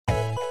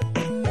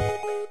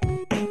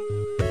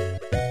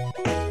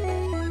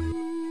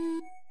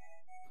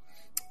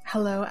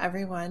Hello,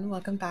 everyone.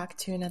 Welcome back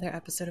to another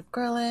episode of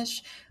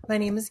Girlish. My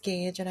name is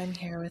Gage, and I'm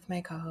here with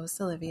my co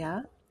host,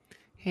 Olivia.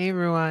 Hey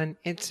everyone,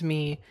 it's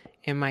me,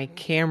 and my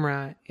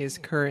camera is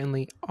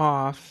currently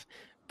off,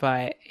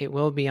 but it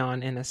will be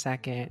on in a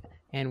second,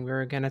 and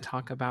we're going to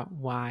talk about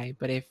why.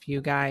 But if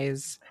you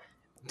guys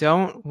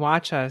don't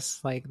watch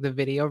us like the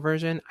video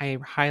version, I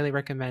highly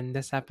recommend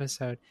this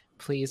episode.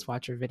 Please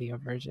watch your video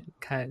version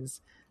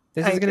because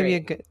this I is going to be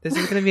agree. a good, this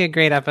is going to be a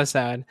great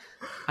episode.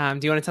 Do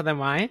you want to tell them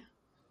why?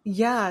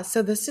 Yeah,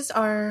 so this is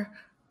our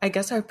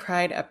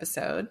Pride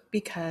episode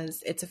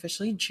because it's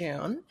officially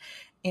June,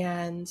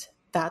 and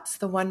that's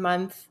the 1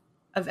 month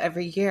of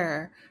every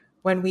year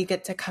when we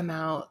get to come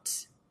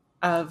out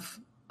of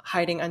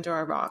hiding under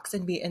our rocks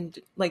and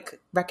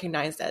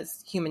recognized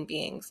as human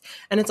beings.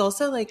 And it's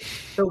also like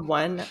the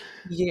one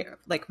year,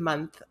 like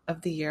month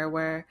of the year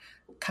where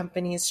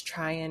companies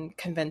try and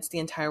convince the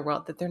entire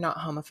world that they're not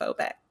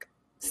homophobic.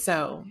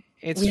 So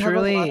It's we have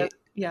a lot of, truly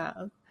yeah.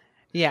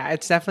 Yeah,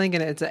 it's definitely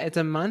gonna. It's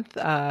a month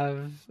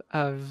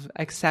of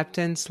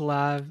acceptance,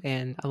 love,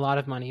 and a lot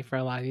of money for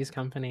a lot of these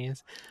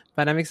companies.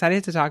 But I'm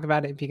excited to talk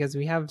about it because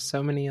we have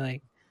so many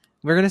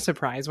we're gonna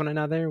surprise one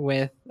another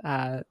with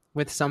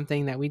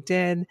something that we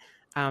did.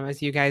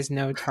 As you guys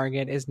know,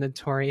 Target is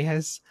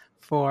notorious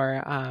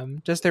for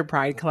just their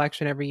Pride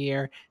collection every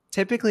year.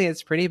 Typically,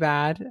 it's pretty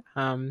bad,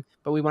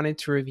 but we wanted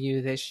to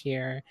review this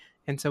year,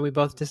 and so we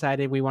both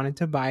decided we wanted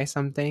to buy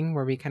something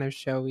where we kind of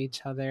show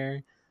each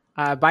other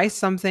buy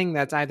something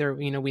that's either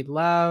we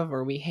love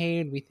or we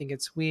hate, we think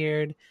it's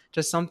weird,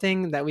 just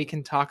something that we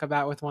can talk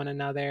about with one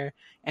another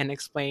and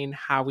explain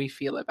how we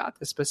feel about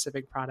the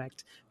specific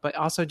product, but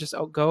also just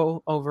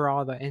go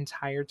overall the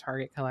entire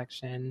Target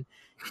collection.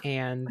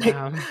 And Like,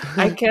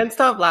 I can't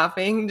stop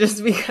laughing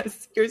just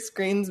because your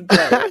screen's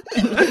bright.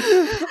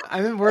 I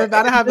mean, we're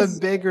about to It have a just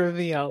big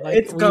reveal, like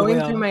it's we going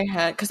through will. my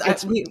head because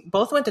It's we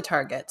both went to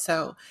Target.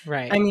 So I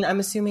right. mean, I'm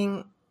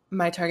assuming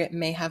my Target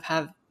may have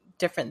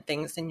different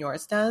things than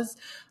yours does,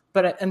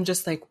 but I'm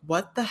just like,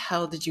 what the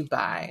hell did you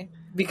buy?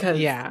 Because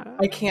Yeah.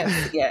 I can't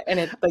see it, and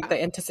it like the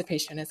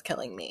anticipation is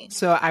killing me.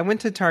 So I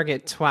went to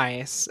Target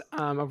twice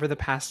over the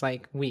past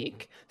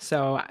week.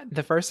 So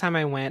the first time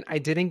I went, I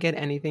didn't get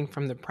anything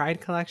from the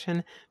Pride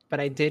collection, but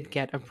I did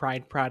get a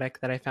Pride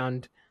product that I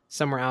found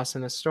somewhere else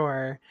in the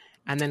store.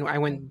 And then I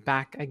went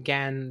back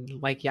again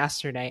like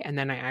yesterday, and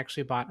then I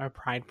actually bought a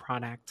Pride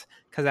product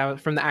because I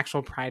was from the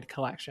actual Pride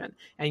collection.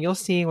 And you'll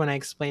see when I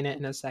explain it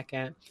in a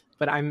second.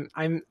 But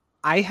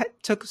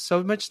took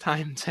so much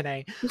time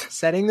today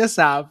setting this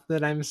up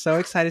that I'm so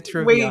excited to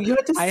reveal. Wait, you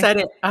had to I set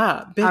it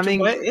up, I bitch. mean,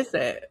 What is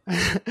it?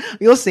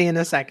 you'll see in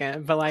a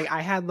second, but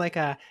I had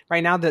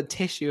right now the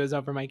tissue is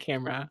over my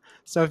camera.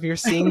 So if you're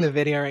seeing the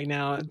video right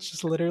now, it's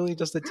just literally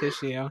just a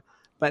tissue.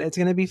 But it's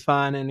gonna be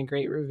fun and a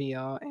great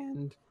reveal.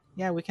 And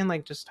yeah, we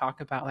can just talk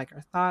about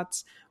our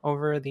thoughts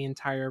over the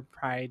entire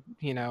Pride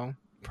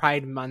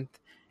month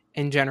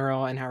in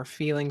general and our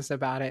feelings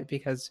about it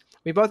because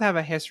we both have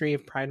a history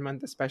of Pride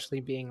Month, especially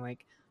being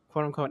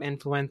quote unquote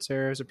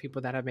influencers or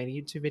people that have made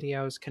YouTube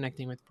videos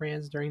connecting with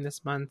brands during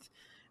this month.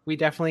 We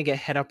definitely get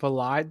hit up a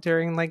lot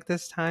during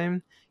this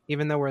time,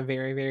 even though we're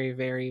very, very,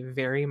 very,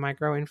 very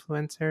micro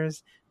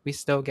influencers. We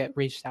still get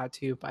reached out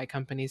to by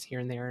companies here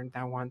and there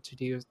that want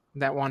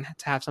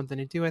to have something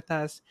to do with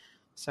us.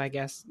 So I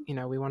guess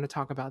we want to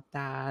talk about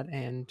that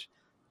and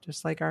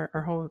just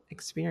our whole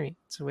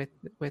experience with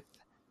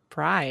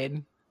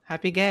Pride.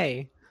 Happy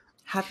gay.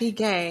 Happy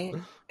gay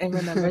and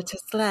remember to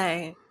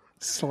slay.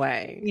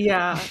 Slay.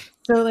 Yeah.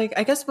 So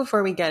I guess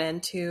before we get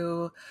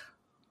into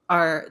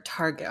our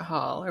Target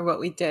haul or what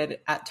we did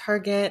at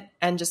Target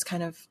and just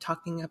kind of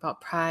talking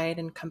about Pride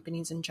and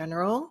companies in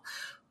general,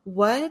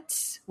 what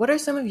are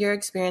some of your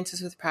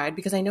experiences with Pride?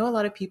 Because I know a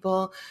lot of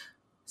people,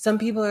 some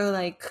people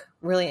are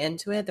really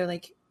into it. They're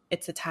like,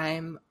 it's a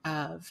time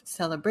of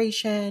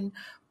celebration,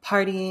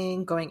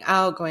 partying, going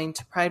out, going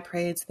to Pride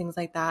parades, things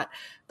like that.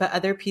 But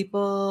other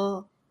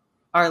people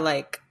are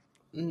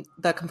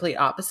the complete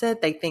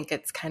opposite. They think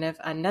it's kind of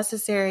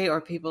unnecessary, or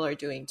people are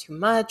doing too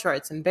much, or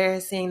it's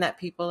embarrassing that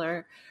people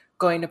are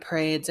going to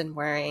parades and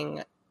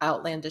wearing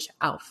outlandish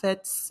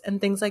outfits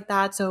and things like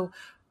that. So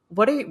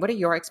what are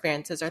your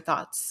experiences or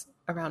thoughts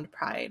around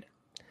Pride?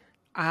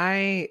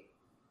 I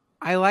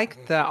I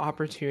like the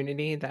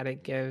opportunity that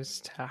it gives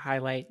to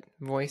highlight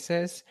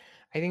voices.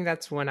 I think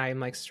that's when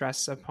I'm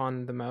stressed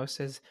upon the most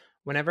is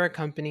whenever a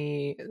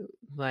company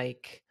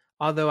like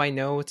although I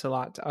know it's a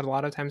lot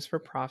of times for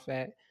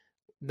profit,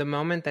 the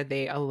moment that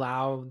they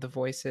allow the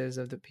voices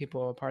of the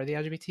people a part of the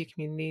LGBT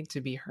community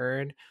to be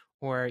heard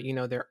or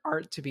their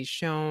art to be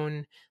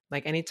shown,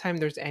 anytime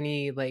there's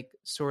any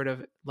sort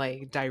of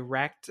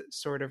direct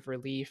sort of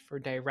relief or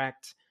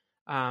direct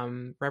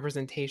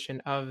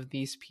representation of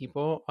these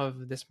people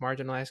of this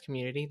marginalized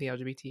community, the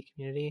LGBT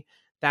community,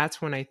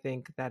 that's when I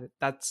think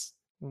that's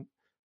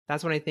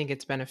when I think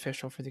it's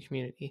beneficial for the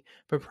community.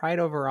 But Pride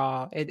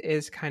overall, it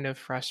is kind of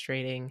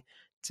frustrating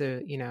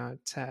to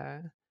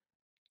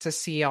to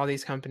see all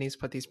these companies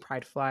put these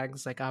pride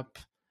flags up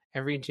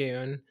every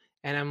June,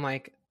 and I'm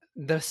like,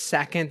 the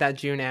second that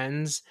June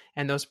ends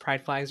and those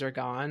pride flags are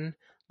gone,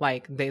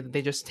 like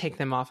they just take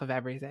them off of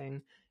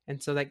everything.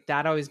 And so like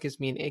that always gives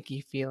me an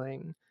icky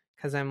feeling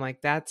because I'm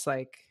like, that's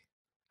like,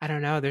 I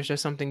don't know, there's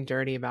just something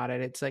dirty about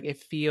it. It's like it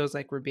feels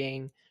like we're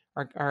being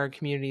our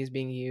community is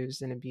being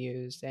used and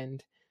abused.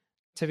 And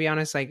to be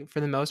honest, like for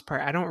the most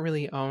part, I don't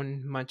really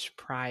own much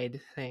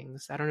pride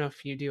things. I don't know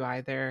if you do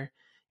either.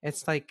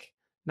 It's like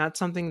not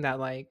something that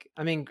like,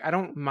 I mean, I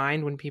don't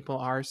mind when people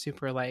are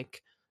super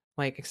like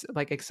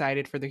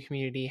excited for the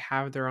community,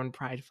 have their own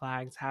pride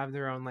flags, have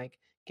their own like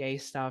gay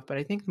stuff, but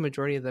I think the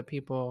majority of the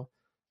people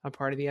a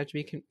part of the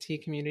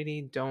LGBT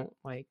community don't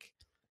like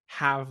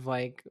have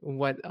like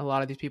what a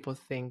lot of these people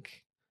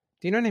think.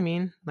 Do you know what I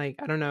mean? Like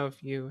I don't know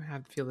if you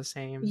have feel the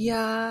same.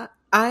 Yeah,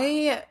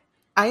 I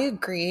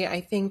agree.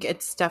 I think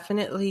it's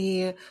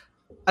definitely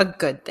a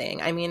good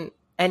thing. I mean,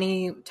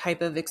 any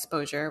type of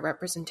exposure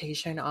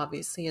representation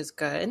obviously is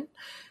good.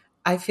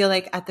 I feel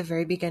like at the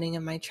very beginning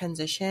of my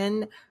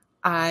transition,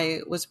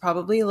 I was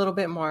probably a little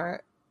bit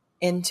more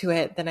into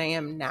it than I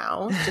am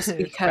now, just For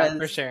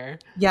because, sure.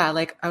 yeah,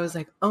 like I was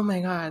like, oh my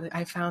God,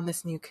 I found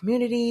this new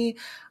community.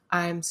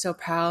 I'm so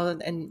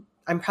proud, and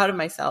I'm proud of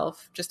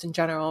myself just in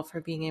general for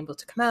being able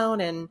to come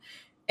out and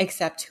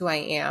accept who I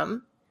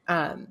am.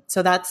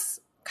 So that's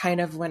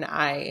kind of when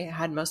I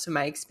had most of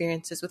my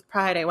experiences with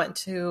Pride. I went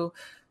to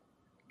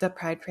the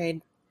Pride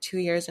Parade 2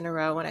 years in a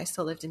row when I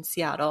still lived in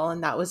Seattle,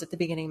 and that was at the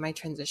beginning of my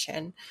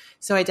transition.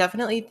 So I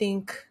definitely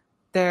think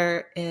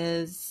there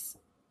is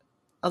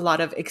a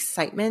lot of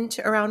excitement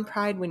around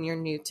Pride when you're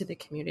new to the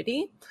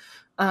community.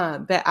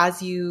 But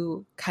as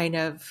you kind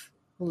of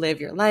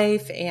live your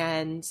life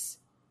and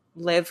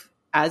live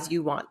as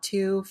you want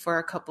to for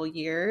a couple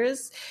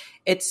years,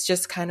 it's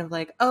just kind of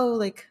like, oh,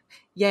 like,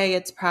 yay,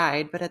 it's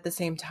Pride. But at the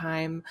same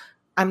time,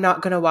 I'm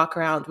not going to walk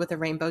around with a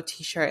rainbow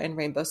t shirt and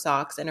rainbow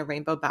socks and a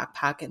rainbow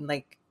backpack and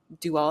like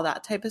do all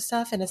that type of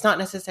stuff. And it's not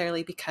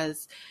necessarily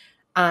because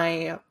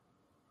I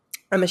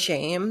am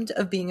ashamed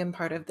of being a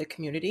part of the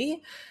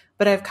community,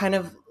 but I've kind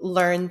of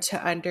learned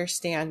to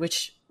understand,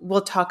 which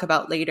we'll talk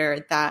about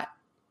later, that,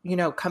 you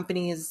know,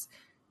 companies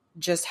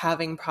just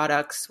having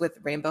products with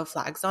rainbow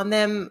flags on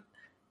them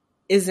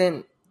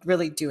isn't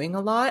really doing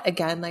a lot.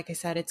 Again, like I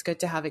said, it's good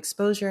to have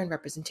exposure and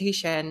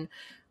representation,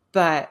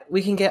 but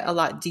we can get a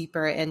lot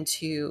deeper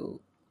into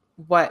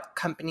what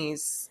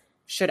companies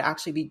should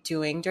actually be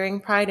doing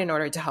during Pride in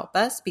order to help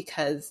us,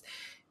 because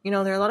you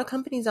know there are a lot of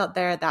companies out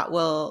there that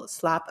will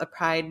slap a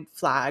Pride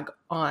flag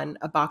on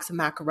a box of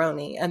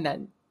macaroni and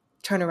then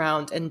turn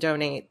around and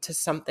donate to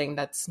something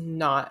that's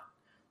not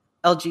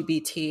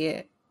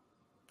LGBT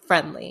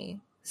friendly.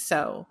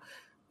 So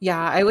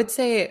yeah, I would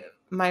say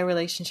my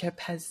relationship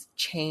has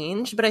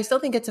changed, but I still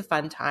think it's a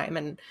fun time,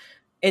 and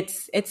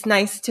it's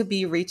nice to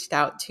be reached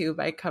out to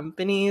by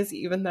companies,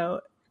 even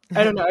though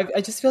I don't know,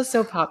 I just feel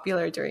so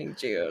popular during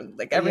June.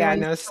 Like Yeah,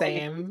 everyone's no, trying to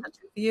get in same. touch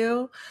with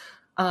you.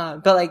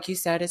 But like you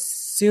said, as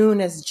soon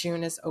as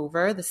June is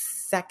over, the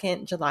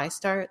second July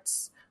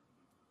starts,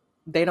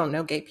 they don't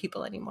know gay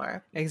people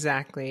anymore. They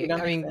Exactly.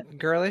 don't I mean, exist.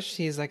 Girlish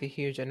sees like a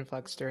huge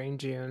influx during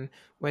June,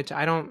 which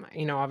I don't,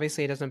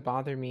 obviously it doesn't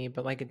bother me,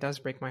 but like it does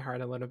break my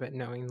heart a little bit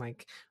knowing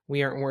like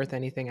we aren't worth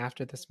anything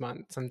after this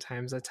month.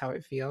 Sometimes that's how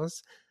it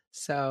feels.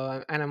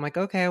 So, and I'm like,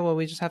 okay, well,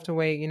 we just have to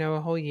wait,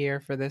 a whole year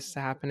for this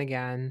to happen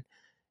again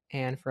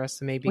and for us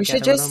to maybe We get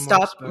should a little just more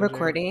stop exposure.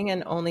 recording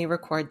and only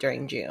record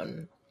during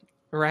June.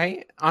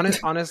 Right?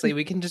 Honestly,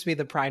 we can just be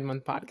the Pride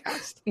Month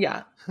podcast.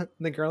 Yeah.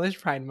 The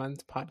Girlish Pride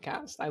Month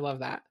podcast. I love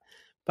that.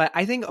 But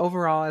I think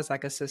overall, as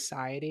like a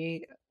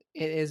society,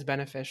 it is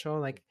beneficial.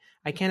 Like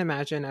I can't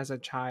imagine as a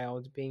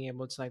child being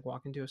able to like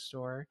walk into a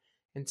store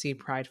and see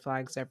pride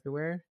flags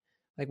everywhere.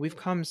 Like we've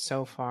come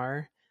so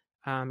far.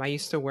 I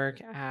used to work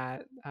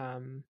at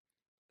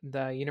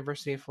the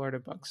University of Florida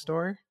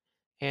bookstore,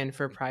 and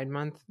for Pride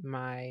Month,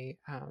 my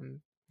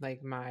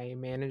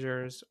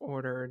managers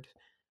ordered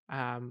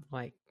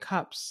like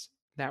cups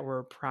that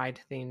were pride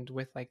themed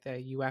with like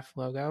the UF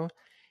logo,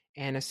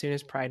 and as soon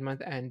as Pride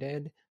Month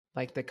ended,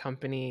 like the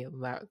company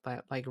that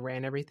like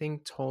ran everything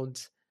told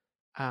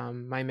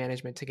my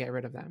management to get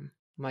rid of them.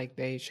 Like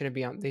they shouldn't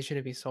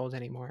be sold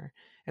anymore.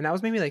 And that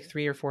was maybe like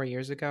 3 or 4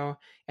 years ago.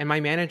 And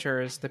my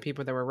managers, the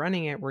people that were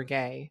running it, were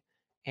gay.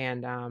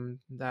 And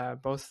the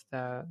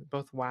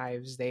both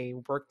wives, they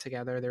worked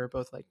together. They were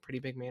both like pretty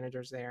big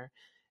managers there.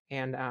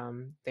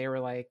 And they were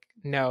like,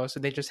 no. So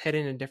they just hid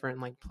in a different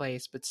like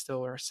place, but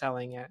still are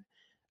selling it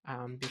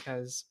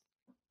because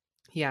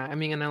yeah, I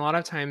mean, and a lot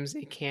of times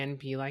it can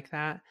be like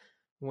that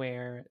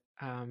where,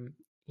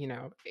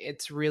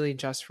 it's really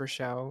just for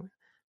show.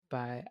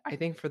 But I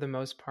think for the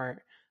most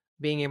part,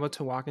 being able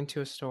to walk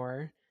into a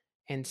store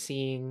and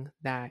seeing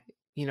that,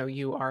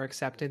 you are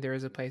accepted, there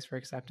is a place for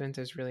acceptance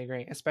is really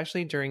great,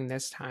 especially during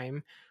this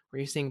time where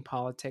you're seeing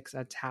politics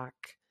attack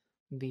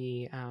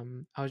the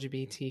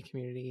LGBT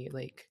community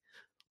like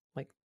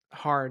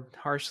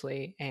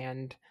harshly.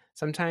 And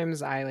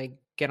sometimes I like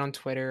get on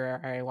Twitter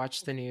or I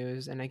watch the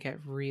news and I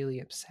get really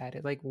upset.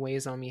 It like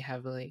weighs on me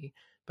heavily.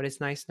 But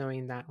it's nice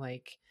knowing that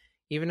like,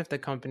 even if the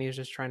company is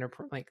just trying to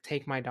like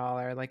take my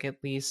dollar, like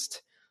at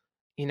least,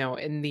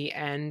 in the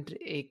end,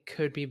 it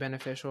could be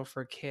beneficial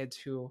for kids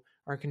who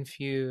are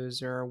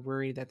confused or are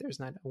worried that there's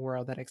not a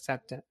world that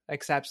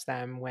accepts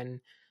them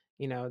when,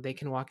 they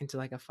can walk into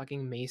like a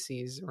fucking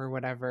Macy's or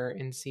whatever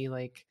and see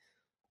like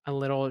a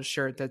little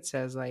shirt that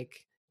says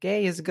like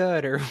gay is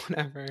good or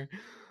whatever,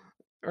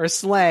 or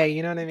slay,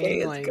 you know what I Gay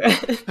mean? is Like,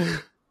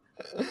 good.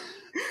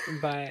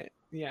 but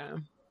yeah,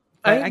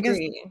 I but I guess,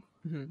 agree.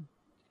 mhm.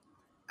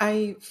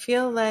 I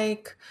feel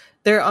like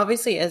there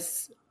obviously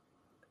is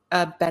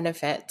a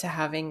benefit to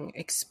having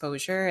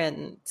exposure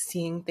and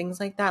seeing things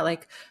like that.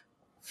 Like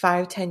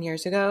 5, 10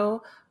 years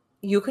ago,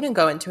 you couldn't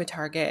go into a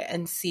Target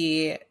and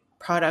see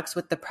products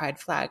with the pride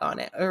flag on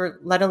it, or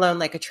let alone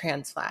like a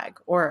trans flag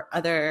or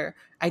other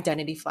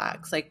identity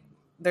flags. Like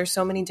there's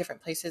so many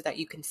different places that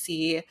you can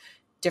see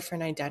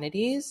different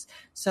identities.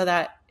 So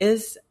that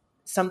is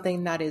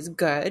something that is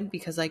good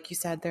because, like you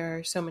said, there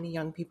are so many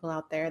young people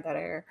out there that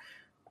are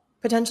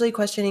potentially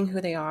questioning who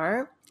they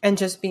are, and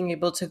just being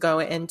able to go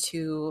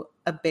into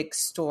a big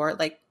store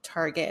like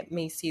Target,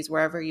 Macy's,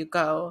 wherever you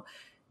go,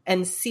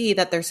 and see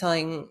that they're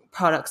selling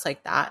products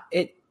like that.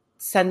 It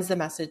sends the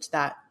message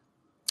that,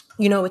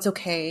 it's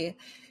okay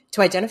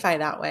to identify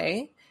that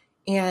way.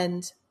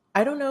 And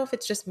I don't know if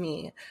it's just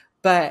me,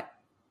 but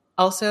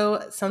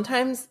also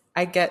sometimes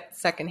I get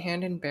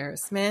secondhand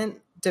embarrassment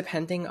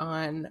depending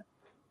on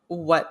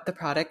what the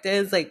product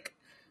is. Like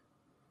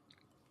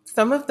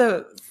some of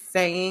the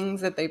sayings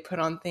that they put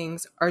on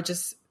things are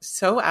just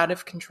so out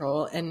of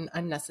control and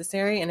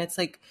unnecessary. And it's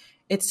like,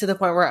 it's to the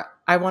point where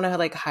I want to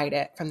like hide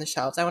it from the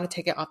shelves. I want to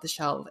take it off the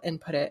shelf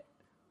and put it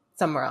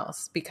somewhere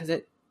else because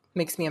it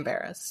makes me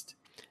embarrassed.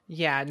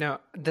 Yeah, no,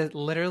 the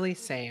literally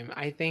same.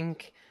 I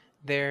think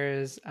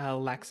there's a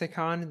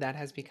lexicon that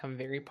has become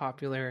very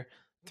popular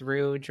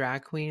through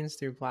drag queens,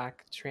 through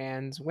Black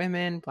trans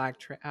women,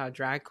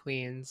 drag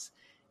queens,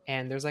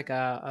 and there's like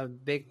a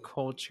big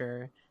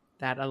culture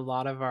that a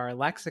lot of our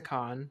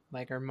lexicon,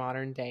 like our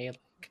modern day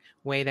like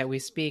way that we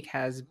speak,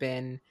 has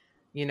been,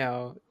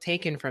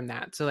 taken from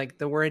that. So like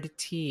the word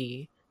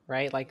tea,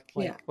 right? Yeah.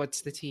 Like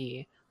what's the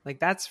tea? Like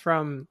that's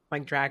from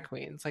like drag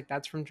queens, like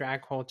that's from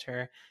drag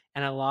culture,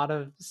 and a lot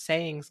of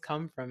sayings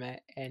come from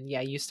it. And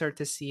yeah, you start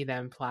to see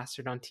them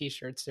plastered on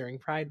t-shirts during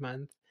Pride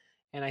Month,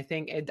 and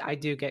I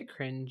do get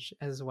cringe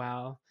as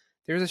well.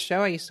 There was a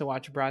show I used to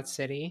watch, Broad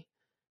City,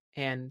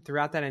 and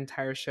throughout that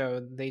entire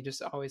show they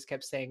just always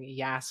kept saying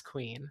 "Yas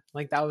Queen,"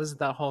 like that was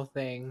the whole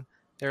thing.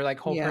 Their like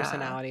whole Yeah.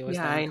 personality was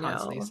Yeah, them I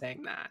constantly know.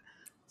 saying that.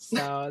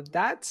 So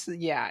that's,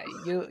 yeah,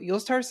 you'll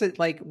start to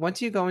like,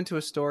 once you go into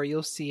a store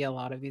you'll see a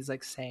lot of these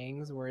like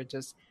sayings where it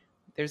just,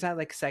 there's that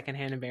like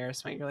secondhand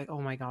embarrassment. You're like,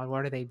 oh my god,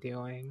 what are they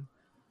doing?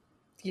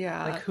 Like,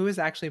 Yeah. who is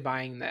actually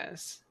buying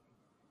this?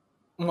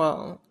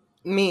 Well,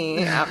 me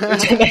after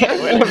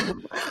today,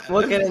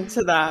 we'll get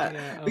into that.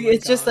 Yeah, oh my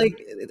It's just god.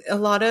 like a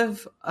lot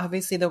of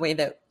obviously the way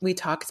that we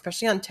talk,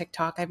 especially on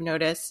TikTok, I've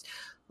noticed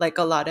like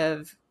a lot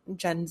of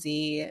Gen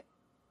Z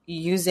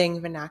using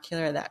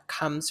vernacular that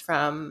comes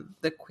from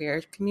the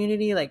queer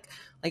community, like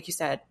you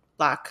said,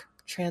 Black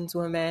trans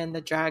women,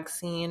 the drag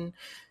scene.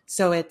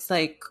 So it's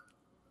like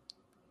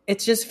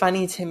it's just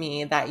funny to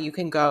me that you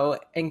can go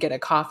and get a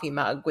coffee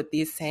mug with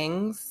these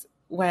things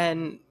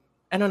when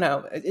I don't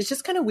know. It's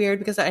just kind of weird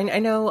because I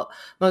know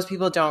most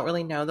people don't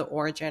really know the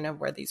origin of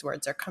where these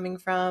words are coming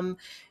from.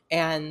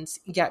 And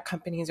yet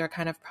companies are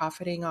kind of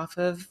profiting off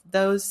of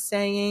those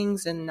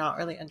sayings and not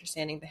really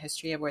understanding the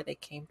history of where they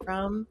came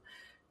from.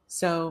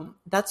 So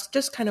that's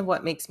just kind of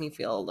what makes me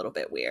feel a little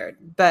bit weird.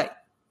 But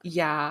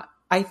yeah,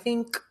 I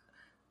think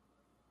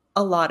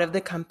a lot of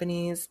the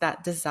companies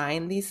that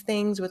design these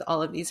things with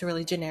all of these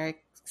really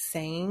generic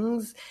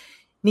sayings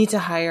need to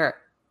hire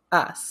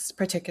us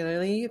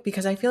particularly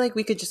because I feel like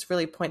we could just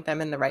really point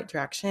them in the right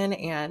direction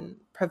and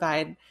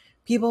provide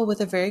people with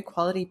a very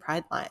quality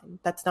pride line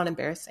that's not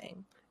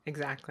embarrassing.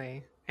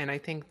 Exactly. And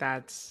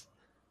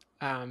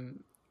um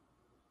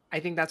I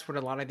think that's what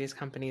a lot of these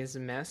companies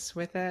miss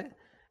with it,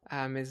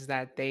 is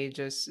that they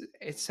just,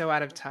 it's so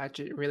out of touch.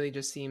 It really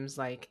just seems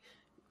like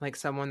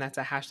someone that's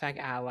a hashtag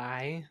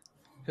ally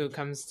who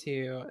comes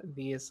to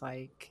these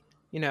like,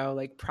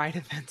 like pride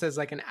events as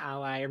like an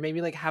ally, or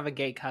maybe like have a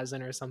gay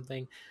cousin or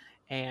something,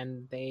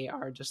 and they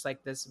are just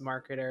like this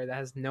marketer that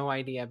has no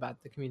idea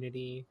about the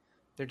community.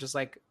 They're just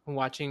like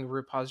watching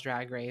RuPaul's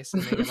Drag Race,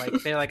 and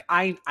they're like,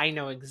 I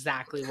know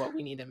exactly what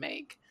we need to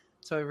make.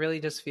 So it really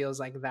just feels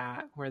like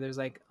that, where there's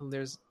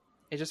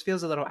it just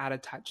feels a little out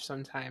of touch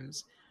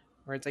sometimes,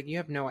 where it's like you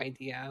have no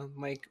idea,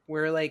 like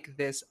we're like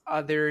this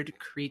othered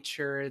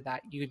creature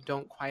that you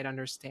don't quite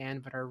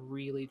understand but are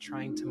really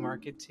trying to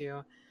market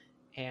to,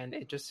 and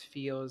it just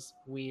feels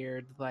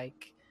weird,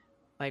 like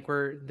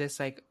we're this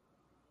like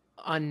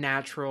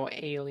unnatural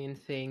alien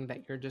thing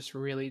that you're just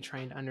really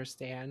trying to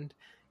understand.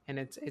 And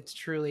it's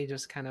truly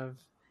just kind of,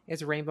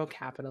 it's rainbow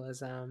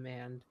capitalism.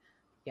 And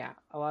yeah,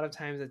 a lot of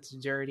times it's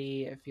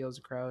dirty, it feels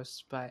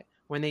gross, but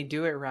when they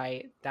do it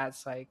right,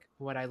 that's like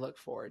what I look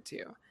forward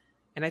to.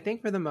 And I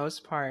think for the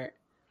most part,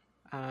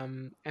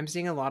 I'm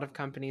seeing a lot of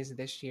companies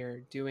this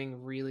year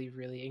doing really,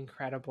 really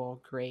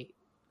incredible, great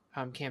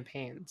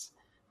campaigns,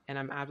 and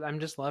I'm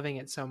just loving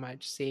it so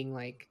much. Seeing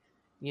like,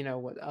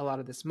 what a lot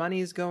of this money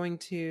is going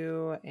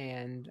to,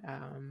 and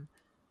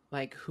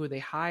like who they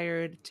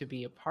hired to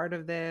be a part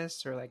of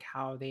this, or like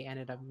how they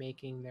ended up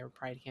making their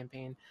Pride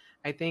campaign.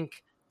 I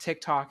think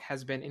TikTok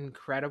has been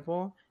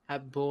incredible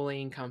at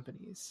bullying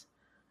companies.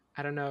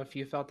 I don't know if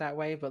you felt that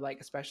way, but like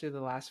especially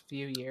the last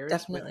few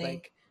years with Definitely.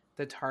 like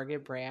the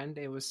Target brand,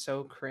 it was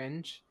so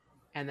cringe.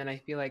 And then I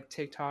feel like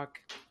TikTok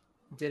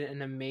did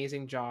an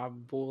amazing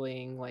job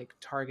bullying like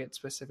Target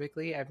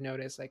specifically. I've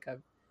noticed like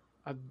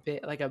a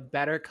bit like a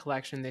better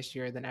collection this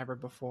year than ever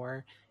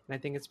before. And I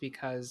think it's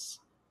because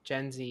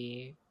Gen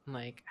Z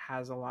like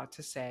has a lot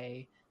to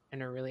say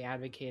and are really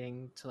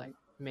advocating to like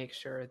make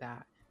sure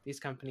that these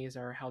companies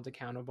are held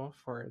accountable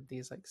for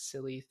these like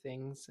silly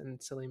things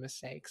and silly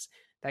mistakes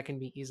that can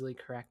be easily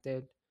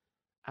corrected,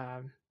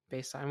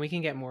 based on, we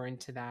can get more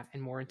into that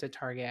and more into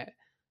Target.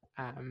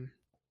 um,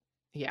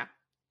 yeah.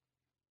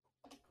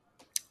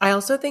 I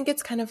also think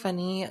it's kind of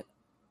funny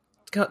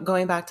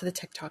going back to the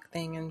TikTok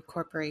thing and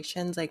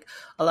corporations, like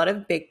a lot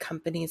of big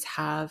companies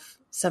have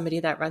somebody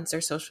that runs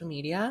their social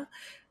media,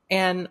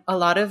 and a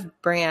lot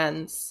of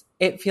brands,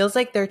 it feels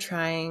like they're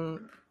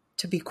trying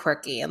to be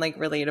quirky and like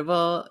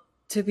relatable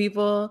to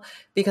people,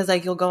 because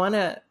like you'll go on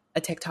a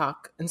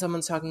TikTok and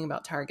someone's talking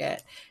about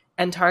Target,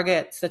 and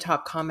Target's the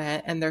top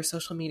comment, and their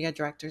social media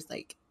director's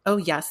like, "Oh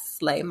yes,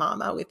 slay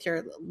mama with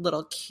your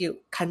little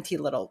cute cunty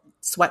little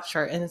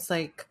sweatshirt," and it's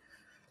like,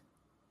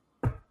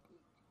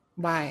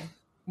 why?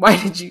 Why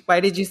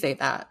did you say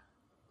that?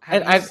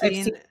 Have And you I've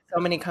seen seen so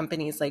many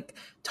companies like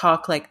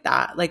talk like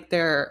that, like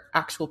they're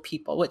actual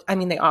people, which I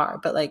mean they are,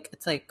 but like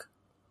it's like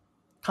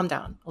calm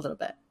down a little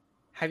bit.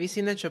 have you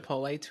seen the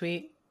Chipotle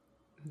tweet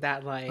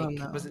that Oh like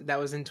no. was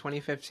in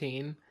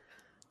 2015?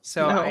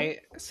 So No. I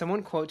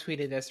someone quote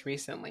tweeted this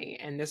recently,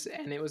 and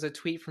it was a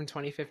tweet from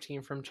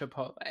 2015 from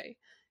Chipotle,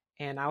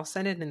 and I'll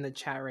send it in the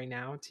chat right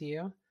now to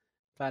you.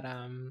 But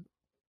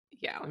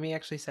yeah, let me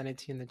actually send it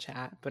to you in the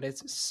chat. But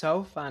it's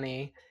so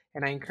funny,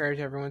 and I encourage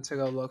everyone to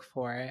go look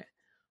for it.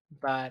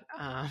 But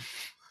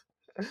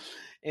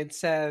it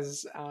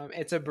says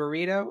it's a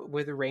burrito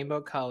with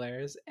rainbow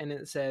colors, and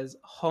it says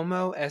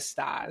 "Homo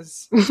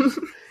estás,"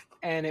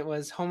 and it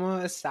was "Homo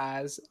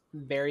estás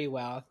very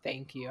well,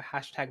 thank you."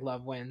 Hashtag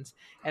love wins.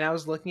 And I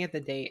was looking at the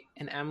date,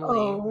 and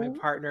Emily, my Oh,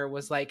 partner,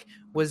 was like,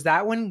 "Was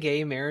that when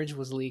gay marriage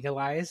was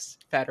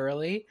legalized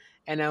federally?"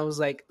 And I was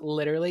like,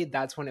 "Literally,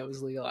 that's when it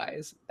was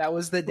legalized. That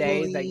was the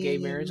day that gay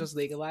marriage was please.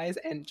 legalized."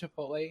 And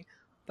Chipotle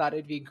thought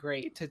it'd be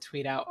great to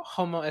tweet out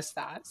 "Homo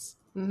estás."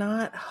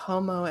 Not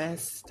homo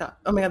as stuff.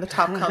 Oh my god, the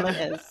top comment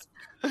is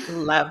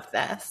love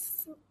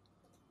this.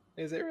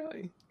 Is it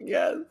really?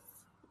 Yes.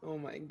 Oh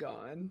my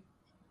god.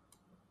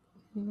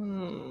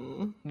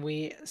 Hmm.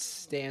 We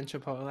stand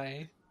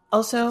Chipotle.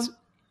 Also,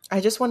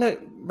 I just want to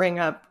bring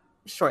up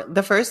short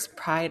the first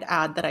Pride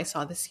ad that I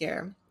saw this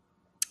year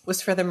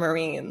was for the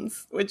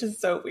Marines, which is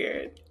so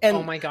weird.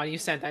 Oh And my god, you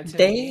sent that to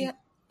they me?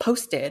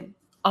 posted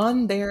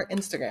on their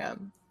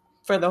Instagram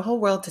for the whole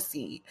world to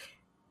see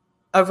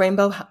a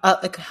rainbow,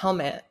 like a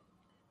helmet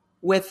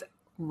with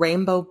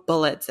rainbow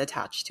bullets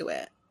attached to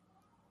it.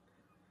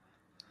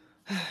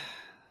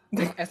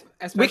 Like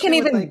We especially can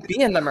with even like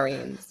be in the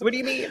Marines. What do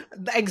you mean?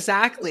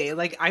 exactly.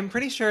 Like I'm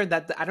pretty sure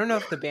that I don't know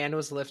if the ban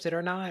was lifted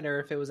or not, or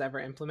if it was ever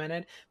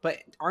implemented, but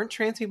aren't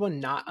trans people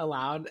not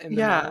allowed in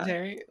the Yeah.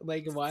 military?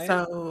 Like what?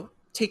 So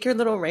take your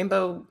little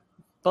rainbow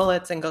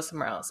bullets and go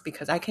somewhere else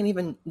because I can't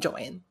even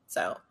join.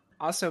 So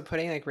Also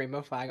putting like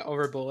rainbow flag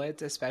over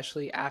bullets,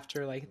 especially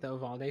after like the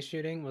Uvalde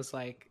shooting, was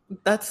like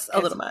that's a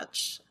it's little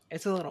much.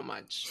 it's a little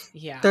much.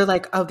 Yeah. They're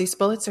like, oh, these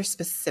bullets are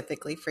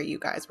specifically for you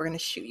guys. We're going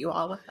to shoot you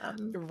all with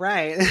them.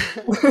 Right.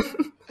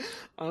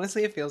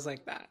 Honestly, it feels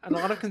like that. And a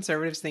lot of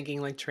conservatives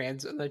thinking like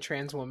the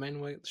trans woman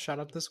would shut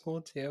up the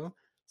school too.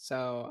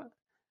 So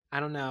I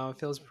don't know. It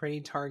feels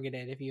pretty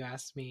targeted if you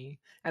ask me.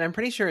 And I'm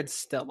pretty sure it's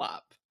still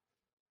up.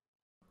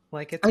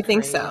 Like it's I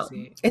think so.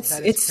 crazy. It's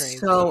That is it's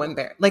so crazy.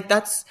 embarrassing. Like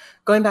that's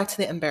going back to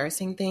the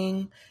embarrassing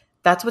thing.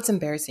 That's what's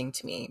embarrassing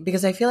to me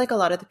because I feel like a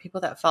lot of the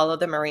people that follow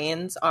the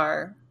Marines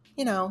are,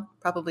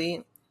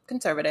 probably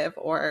conservative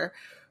or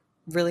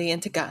really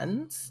into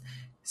guns.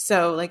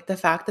 So like the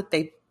fact that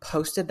they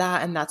posted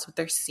that and that's what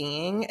they're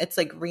seeing, it's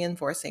like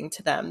reinforcing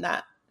to them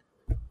that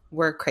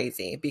we're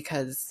crazy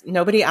because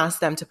nobody asked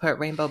them to put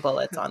rainbow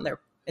bullets on their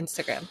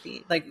Instagram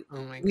feed. Like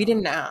Oh my we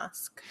didn't god.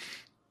 ask.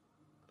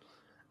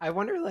 I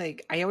wonder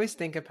like I always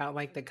think about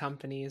like the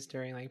companies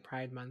during like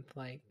Pride month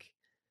like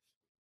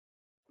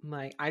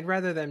I'd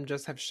rather them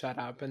just have shut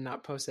up and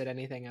not posted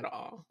anything at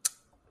all.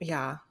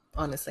 Yeah,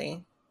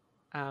 honestly.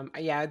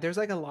 Yeah, there's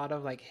like a lot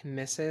of like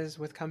misses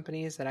with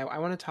companies that I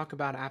want to talk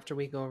about after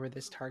we go over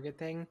this Target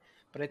thing.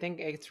 But I think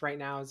it's right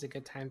now is a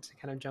good time to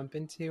kind of jump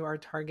into our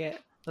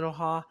Target little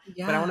haul.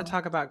 But I want Yeah. to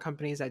talk about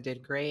companies that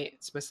did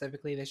great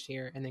specifically this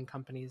year, and then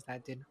companies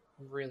that did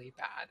really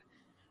bad.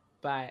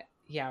 But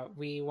yeah,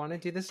 we want to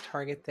do this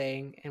Target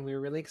thing, and we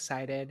were really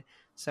excited.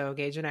 So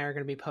Gage and I are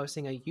going to be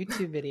posting a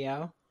YouTube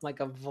video, like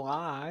a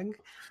vlog,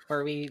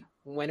 where we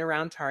went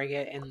around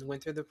Target and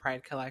went through the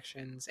Pride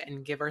collections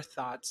and give our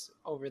thoughts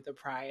over the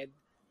Pride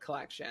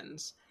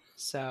collections.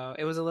 So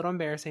it was a little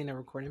embarrassing to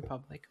record in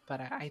public, but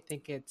I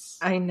think it's...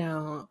 I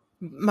know.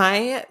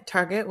 My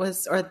Target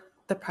was, or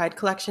the Pride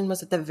collection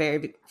was at the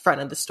very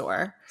front of the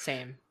store.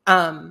 Same.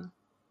 And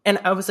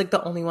I was like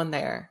the only one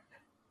there.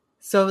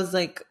 So I was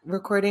like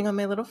recording on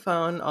my little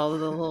phone all of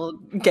the little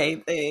gay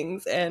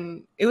things,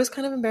 and it was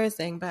kind of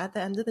embarrassing. But at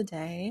the end of the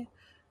day,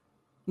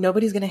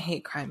 nobody's gonna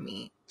hate crime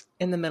me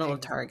in the middle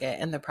of Target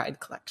in the Pride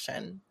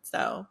collection.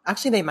 So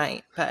actually, they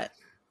might, but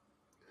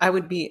I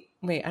would be.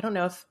 Wait, I don't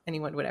know if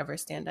anyone would ever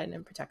stand in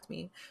and protect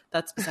me.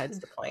 That's besides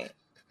the point.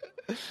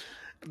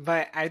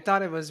 But I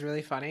thought it was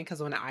really funny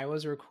because when I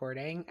was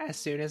recording, as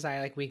soon as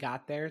we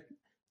got there,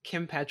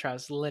 Kim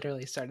Petras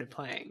literally started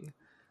playing.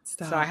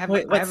 Stop. So I have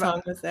what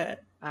song was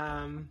it?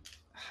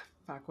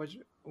 Fuck,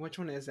 which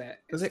one is it?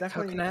 Was it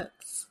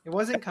Coconuts? It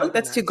wasn't Coconuts.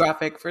 That's too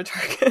graphic for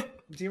Target.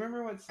 Do you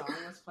remember what song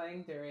was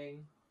playing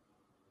during?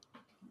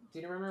 Do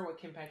you remember what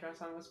Kim Petras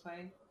song was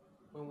playing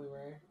when we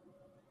were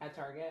at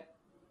Target?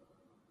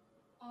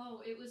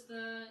 Oh, it was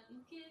the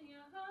Give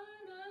Your Heart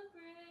a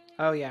Break.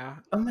 Oh yeah.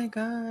 Oh my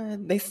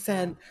god. They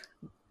said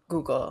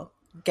Google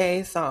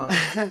gay song.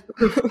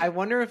 I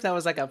wonder if that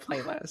was like a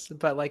playlist,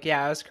 but like,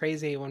 yeah, it was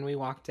crazy when we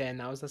walked in.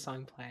 That was the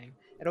song playing.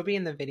 It'll be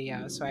in the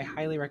video, so I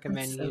highly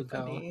recommend you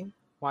go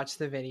watch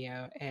the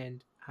video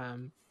and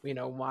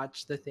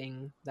watch the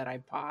thing that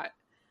I bought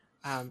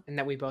and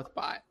that we both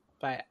bought.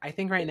 But I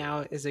think right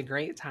now is a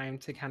great time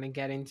to kind of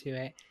get into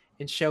it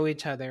and show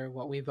each other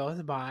what we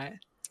both bought.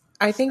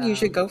 I think you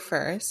should go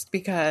first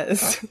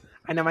because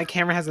I know my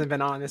camera hasn't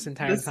been on this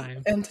entire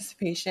time.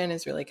 Anticipation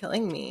is really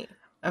killing me.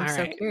 I'm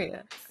so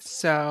curious.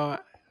 So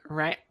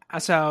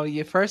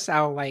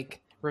I'll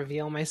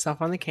reveal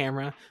myself on the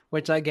camera,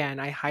 which again,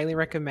 I highly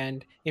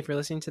recommend if you're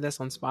listening to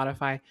this on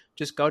Spotify,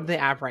 just go to the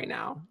app right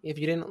now. If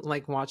you didn't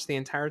watch the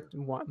entire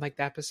the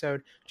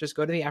episode, just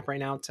go to the app right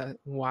now to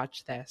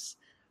watch this.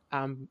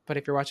 But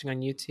if you're watching on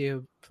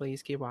YouTube,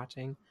 please keep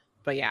watching.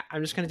 But yeah,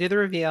 I'm just going to do the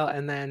reveal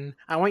and then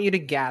I want you to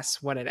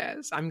guess what it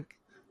is.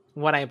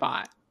 What I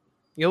bought.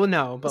 You'll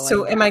know, but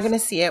so am I going to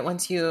see it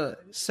once you...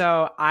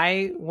 So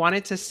I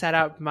wanted to set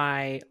up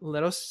my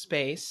little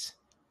space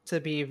to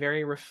be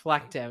very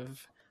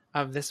reflective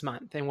of this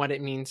month and what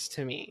it means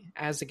to me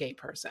as a gay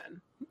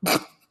person.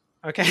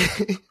 Okay.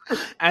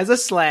 As a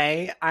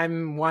slay,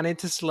 I'm wanted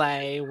to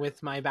slay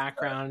with my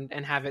background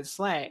and have it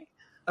slay.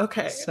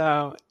 Okay.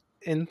 So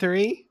in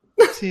 3,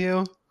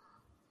 2,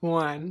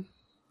 1.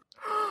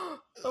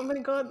 Oh my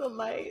god, the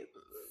lights.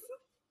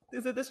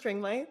 Is it the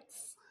string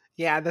lights?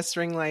 Yeah, the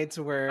string lights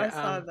were... I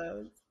saw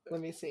those.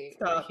 Let me see.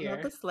 Stop, right here.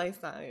 Not the sleigh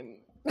sign.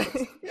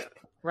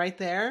 Right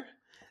there.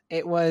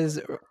 It was...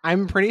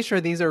 I'm pretty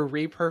sure these are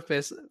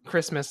repurposed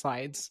Christmas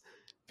lights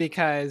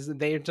because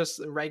they're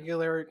just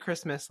regular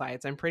Christmas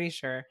lights. I'm pretty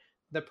sure.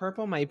 The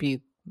purple might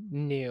be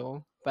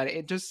new, but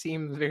it just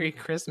seemed very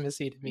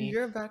Christmassy to me.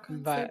 Your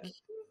background's so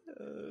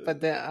cute.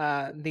 But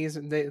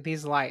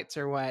these lights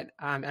are what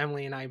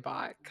Emily and I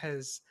bought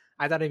because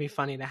I thought it'd be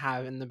funny to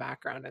have in the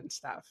background and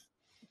stuff.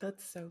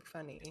 That's so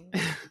funny.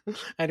 I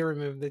had to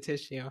remove the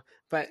tissue.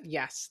 But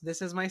yes,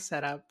 this is my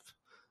setup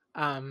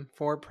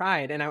for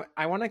Pride. And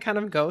I want to kind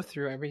of go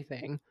through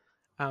everything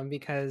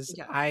because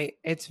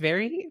it's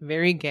very,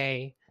 very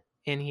gay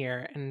in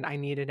here. And I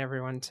needed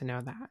everyone to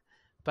know that.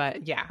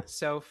 But yeah,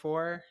 so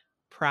for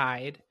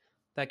Pride,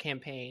 the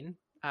campaign,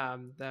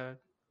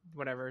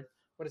 what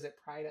is it,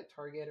 Pride at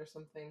Target or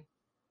something?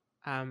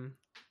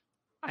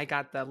 I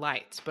got the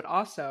lights. But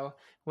also,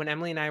 when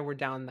Emily and I were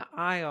down the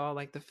aisle,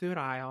 like the food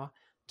aisle,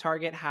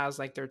 Target has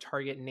like their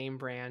Target name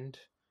brand,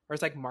 or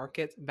it's like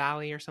Market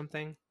Valley or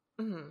something.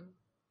 Mm-hmm.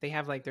 They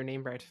have like their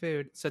name brand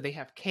food. So they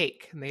have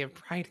cake, and they have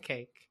Pride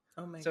cake.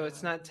 Oh my God.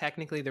 It's not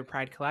technically their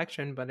Pride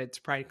collection, but it's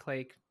Pride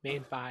cake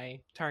made by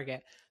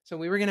Target. So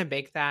we were going to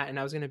bake that, and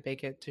I was going to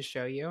bake it to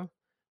show you.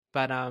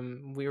 But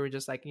we were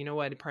just like, you know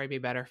what? It'd probably be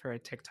better for a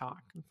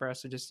TikTok for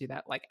us to just do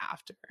that like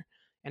after.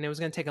 And it was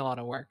going to take a lot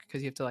of work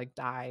because you have to like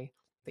dye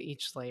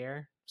each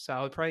layer. So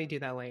I would probably do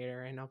that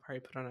later, and I'll probably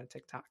put on a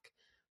TikTok.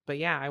 But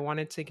yeah, I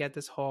wanted to get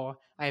this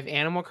I have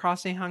Animal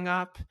Crossing hung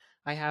up.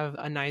 I have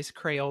a nice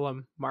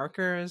Crayola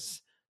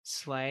markers,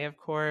 sleigh, of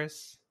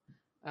course.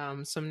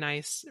 Some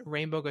nice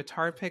rainbow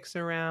guitar picks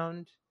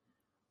around.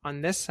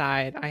 On this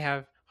side, I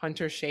have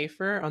Hunter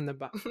Schafer on the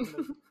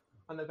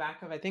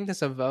back of, I think this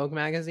is a Vogue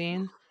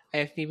magazine. I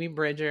have Phoebe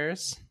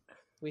Bridgers.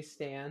 We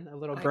stand a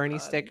little Bernie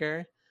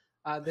sticker.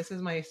 This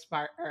is my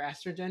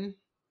estrogen.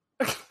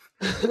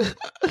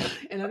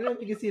 And I don't know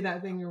if you can see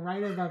that thing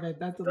right above it.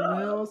 That's a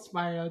little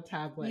Spyro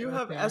tablet. You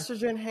have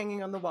estrogen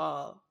hanging on the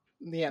wall.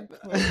 Yep.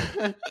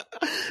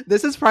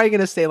 This is probably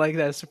gonna stay like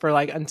this for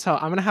like until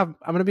I'm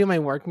gonna be in my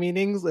work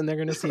meetings and they're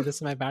gonna see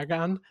this in my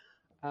background.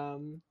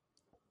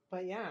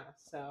 But yeah,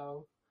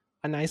 so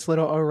a nice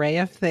little array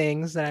of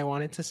things that I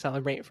wanted to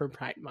celebrate for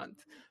Pride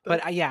Month.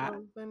 That's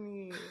so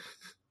funny.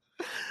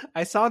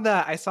 I saw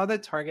the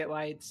Target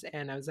lights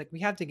and I was like, we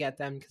have to get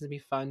them because it'd be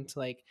fun to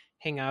like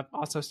hang up.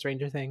 Also,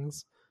 Stranger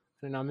Things.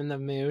 I don't know. I'm in the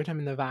mood. I'm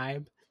in the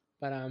vibe.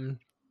 But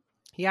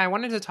yeah, I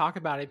wanted to talk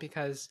about it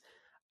because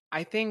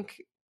I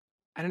think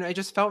I don't know. It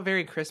just felt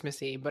very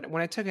Christmassy. But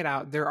when I took it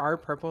out, there are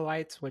purple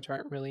lights which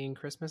aren't really in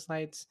Christmas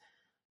lights.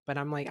 But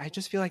I'm like, I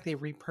just feel like they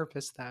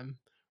repurposed them,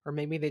 or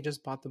maybe they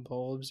just bought the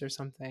bulbs or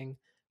something.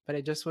 But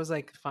it just was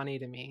like funny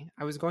to me.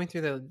 I was going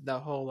through the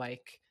whole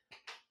like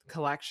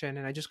collection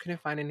and I just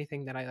couldn't find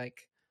anything that I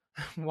like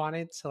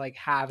wanted to like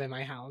have in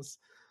my house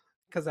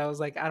because I was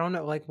like, I don't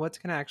know, like what's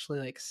gonna actually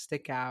like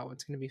stick out,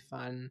 what's gonna be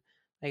fun,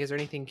 like is there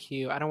anything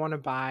cute? I don't want to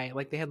buy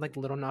like they had like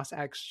Little Nas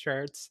X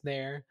shirts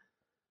there,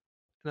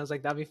 and I was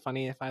like that'd be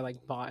funny if I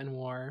like bought and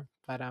wore.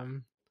 But I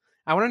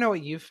want to know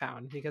what you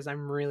found because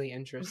I'm really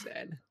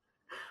interested.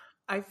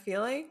 I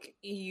feel like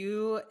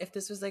you, if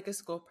this was like a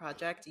school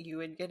project, you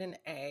would get an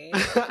A.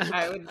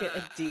 I would get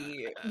a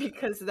D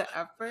because the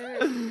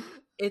effort,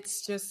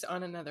 it's just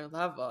on another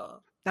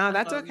level. No,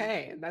 that's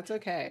okay. That's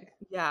okay.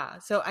 Yeah.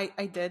 So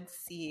I did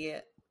see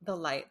the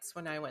lights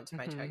when I went to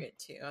my Mhm. Target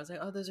too. I was like,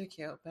 oh, those are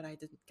cute, but I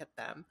didn't get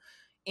them.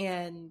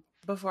 And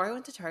before I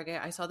went to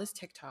Target, I saw this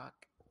TikTok,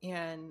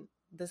 and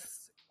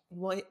this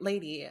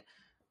lady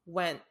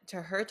went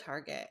to her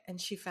Target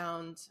and she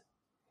found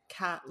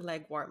cat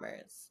leg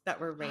warmers that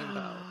were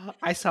rainbow.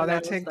 I saw And I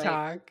that was like,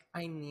 TikTok.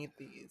 I need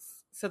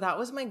these. So that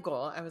was my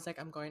goal. I was like,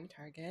 I'm going to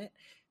Target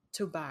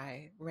to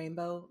buy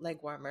rainbow leg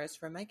warmers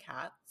for my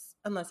cats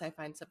unless I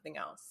find something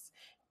else.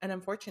 And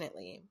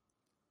unfortunately,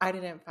 I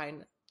didn't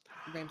find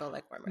rainbow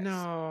leg warmers.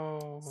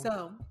 No.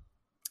 So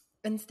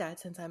instead,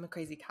 since I'm a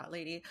crazy cat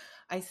lady,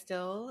 I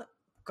still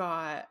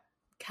got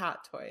cat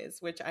toys,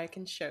 which I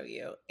can show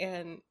you.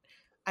 And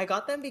I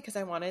got them because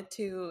I wanted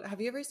to.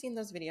 Have you ever seen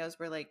those videos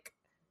where like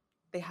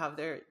they have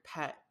their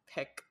pet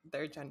pick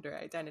their gender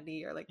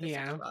identity or like their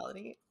Yeah.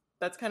 sexuality?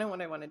 That's kind of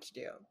what I wanted to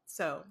do.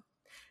 So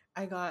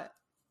I got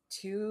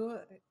 2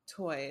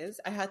 toys.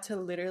 I had to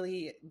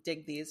literally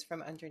dig these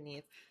from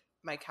underneath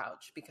my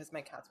couch because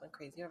my cats went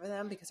crazy over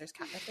them because there's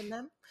catnip in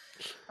them.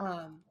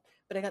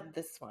 But I got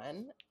this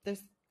one.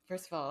 There's,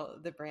 first of all,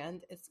 the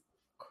brand is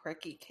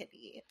Quirky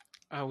Kitty.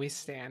 Oh, we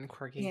stand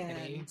Quirky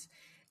Kitty. And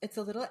it's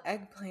a little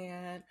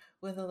eggplant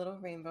with a little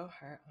rainbow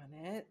heart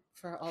on it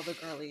for all the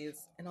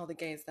girlies and all the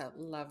gays that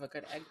love a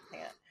good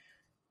eggplant.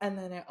 And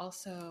then it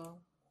also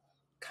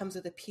comes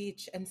with a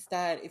peach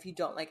instead if you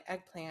don't like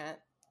eggplant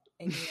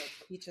and you like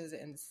peaches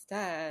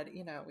instead.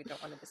 You know, we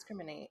don't want to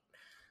discriminate.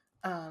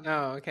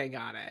 Oh, okay,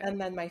 got it. And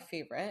then my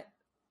favorite,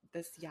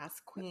 this Yas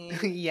Queen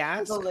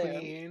Yes, balloon.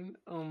 Queen.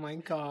 Oh my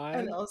And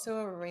god. also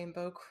a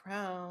rainbow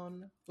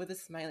crown with a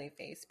smiley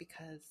face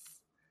because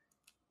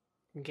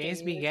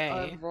Gays be are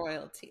gay.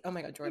 royalty. Oh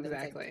my god, Jordan's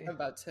like Exactly.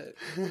 about to.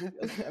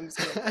 I'm just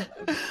gonna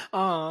kill him.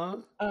 Aw.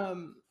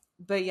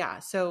 But yeah,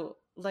 so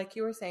like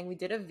you were saying, we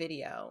did a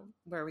video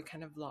where we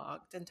kind of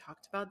vlogged and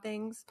talked about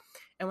things.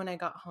 And when I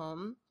got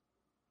home,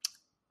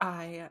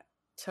 I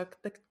took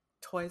the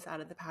toys out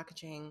of the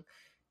packaging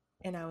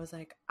and I was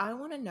like, I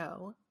want to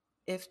know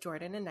if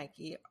Jordan and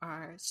Nike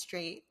are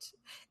straight,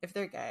 if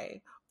they're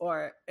gay,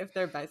 or if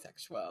they're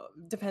bisexual,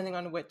 depending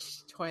on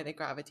which toy they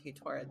gravitate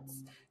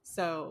towards.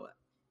 So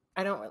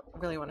I don't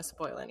really want to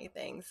spoil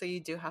anything. So you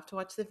do have to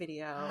watch the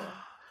video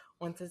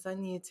once it's on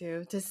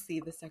YouTube to see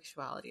the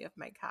sexuality of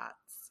my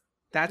cats.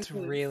 That's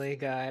Because, really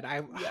good.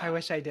 I yeah,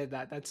 wish I did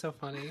that. That's so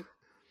funny.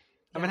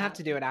 I'm gonna yeah, have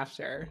to do it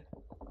after.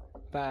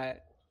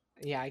 But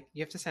yeah,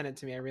 you have to send it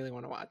to me. I really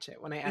want to watch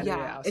it. When I edit it,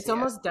 yeah. I'll It's see it.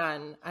 almost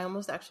done. I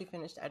almost actually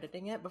finished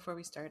editing it before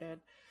we started.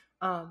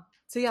 So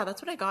yeah,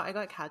 that's what I got. I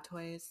got cat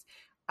toys.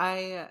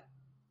 I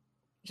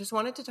just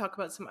wanted to talk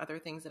about some other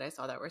things that I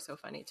saw that were so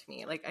funny to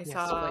me. Like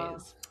Yes,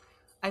 please.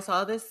 I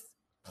saw this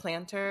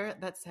planter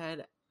that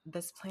said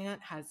this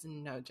plant has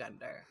no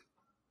gender.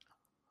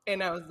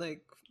 And I was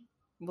like,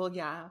 well,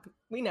 yeah,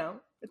 we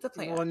know. It's a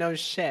plant. Well, no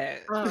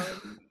shit.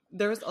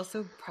 There was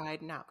also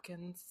pride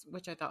napkins,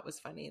 which I thought was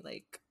funny.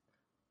 Like,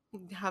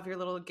 have your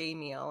little gay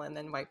meal and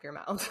then wipe your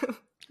mouth.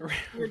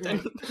 You're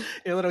done.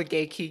 Your little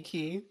gay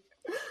kiki.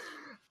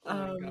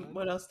 Oh my god.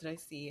 What else did I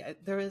see?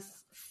 There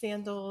was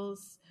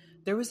sandals.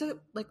 There was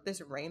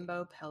this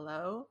rainbow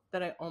pillow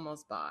that I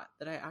almost bought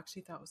that I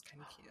actually thought was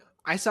kind of cute.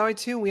 I saw it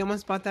too. We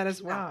almost bought that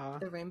as Yeah, well.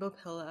 the rainbow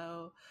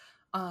pillow.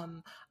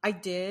 I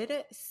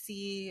did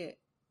see.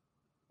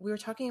 We were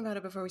talking about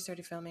it before we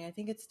started filming. I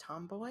think it's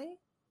Tomboy.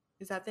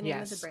 Is that the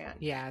name of the Yes. brand?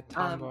 Yeah,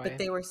 Tomboy. But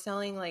they were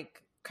selling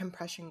like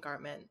compression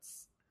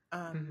garments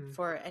Mhm.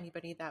 for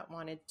anybody that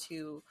wanted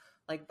to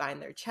like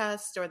bind their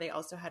chest, or they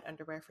also had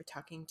underwear for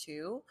tucking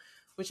too,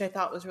 which I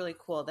thought was really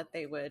cool that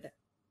they would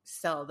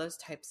sell those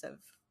types of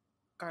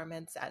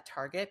garments at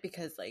Target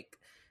because like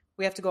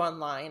we have to go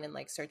online and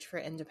like search for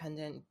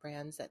independent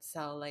brands that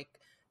sell like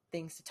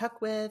things to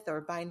tuck with or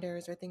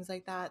binders or things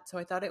like that. So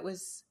I thought it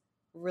was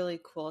really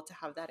cool to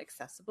have that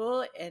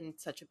accessible in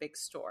such a big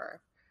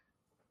store.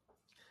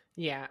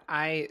 Yeah,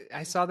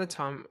 I saw the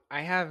Tom.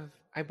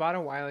 I bought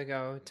a while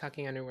ago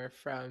tucking underwear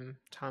from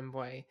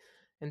Tomboy,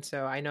 And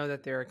so I know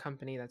that they're a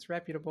company that's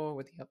reputable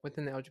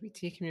within the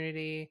LGBT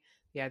community.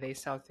 Yeah, they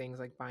sell things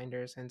like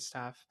binders and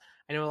stuff.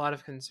 I know a lot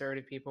of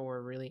conservative people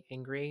were really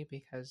angry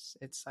because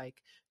it's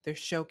like they're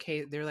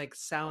like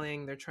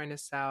they're trying to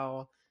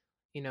sell,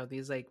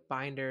 these like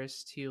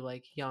binders to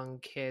like young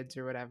kids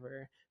or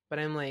whatever. But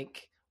I'm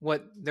like,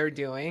 what they're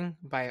doing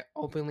by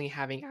openly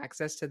having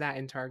access to that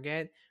in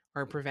Target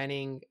are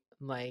preventing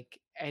like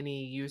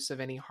any use of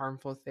any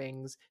harmful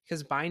things,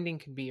 because binding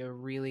can be a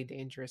really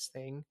dangerous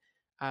thing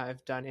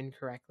if done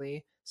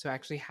incorrectly. So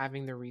actually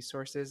having the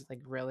resources like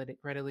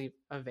readily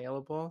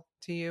available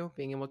to you,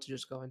 being able to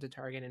just go into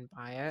Target and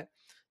buy it,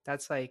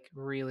 that's like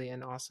really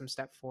an awesome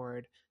step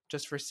forward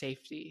just for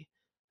safety.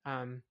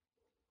 Um,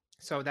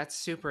 so that's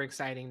super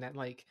exciting that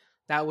like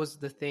that was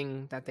the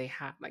thing that they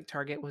had. Like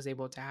Target was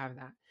able to have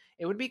that.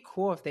 It would be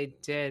cool if they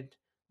did,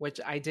 which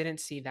I didn't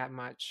see that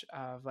much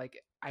of.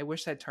 Like I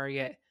wish that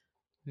Target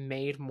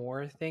made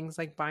more things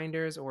like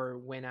binders or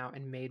went out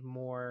and made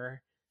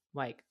more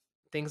like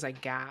things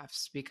like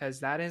gaffs, because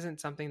that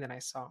isn't something that I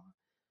saw.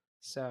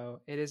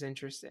 So it is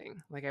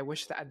interesting. Like I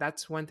wish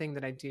that's one thing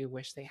that I do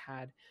wish they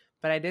had.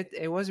 But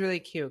it was really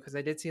cute because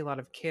I did see a lot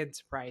of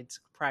kids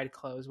pride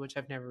clothes, which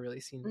I've never really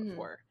seen Mhm.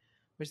 before.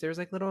 Which there was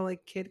like little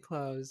like kid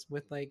clothes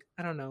with like,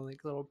 I don't know,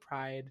 like little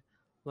pride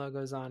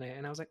logos on it.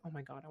 And I was like, oh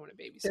my God, I want a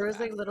baby There so was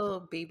bad. like little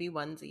baby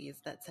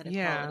onesies that said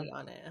Yeah. equality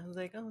on it. I was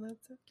like, oh,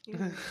 that's so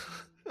cute.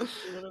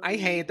 Little I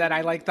baby. hate that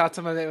I like thought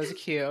some of it was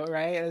cute,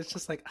 right? It's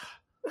just like,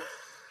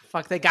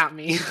 fuck, they got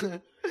me.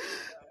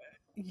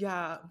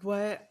 Yeah,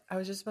 what I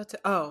was just about to.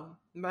 Oh,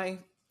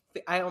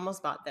 I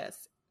almost bought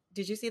this.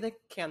 Did you see the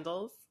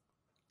candles?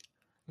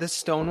 The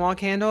Stonewall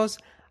candles,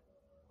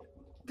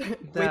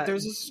 Wait, the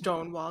there's a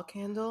Stonewall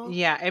candle.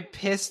 yeah, it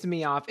pissed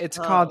me off. It's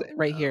called Oh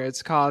right here. no.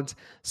 It's called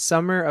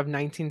Summer of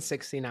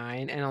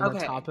 1969, and on the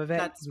top Okay, of it,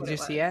 that's did what you it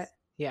see it? was.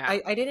 Yeah,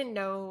 I didn't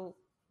know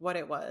what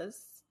it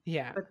was,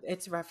 yeah, but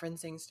it's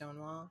referencing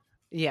Stonewall.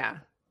 yeah.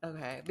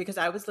 Okay, because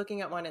I was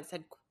looking at one, it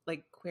said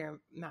like queer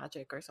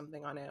magic or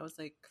something on it. I was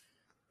like,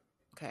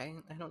 okay,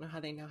 I don't know how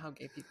they know how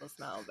gay people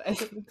smell,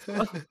 but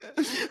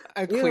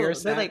A queer ew.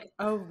 They're scent. like,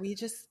 oh, we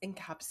just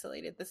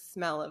encapsulated the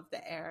smell of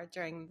the air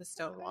during the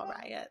Stonewall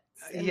riots,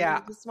 and we Yeah,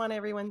 just want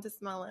everyone to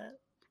smell it.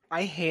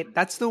 I hate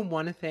that's the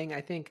one thing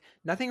I think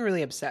nothing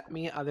really upset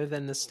me other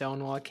than the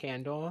Stonewall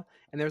candle.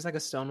 And there was like a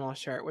Stonewall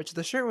shirt, which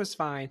the shirt was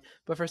fine,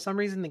 but for some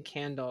reason the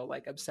candle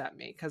like upset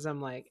me because I'm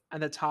like at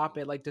the top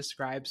it like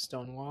describes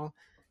Stonewall,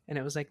 and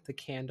it was like the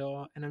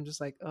candle, and I'm just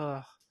like,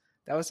 ugh,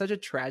 that was such a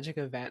tragic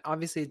event.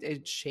 Obviously,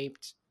 it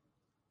shaped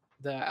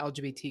the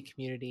LGBT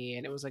community,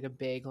 and it was like a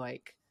big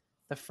like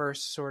the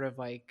first sort of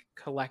like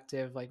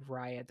collective like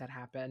riot that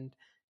happened,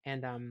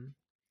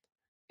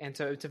 and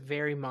so it's a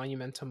very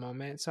monumental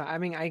moment. So I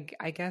mean,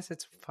 I guess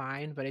it's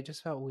fine, but it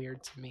just felt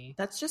weird to me.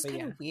 That's just But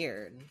kind yeah, of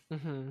weird.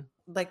 hmm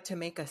Like to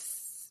make a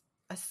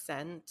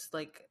scent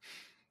like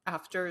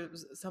after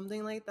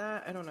something like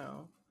that. I don't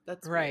know.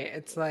 That's right. weird.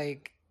 It's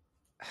like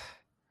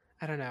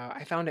I don't know.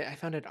 I found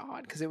it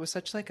odd because it was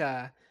such like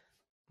a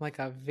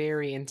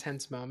very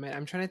intense moment.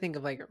 I'm trying to think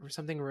of like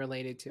something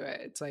related to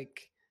it. It's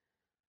like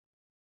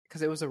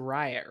because it was a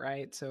riot,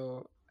 right?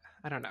 So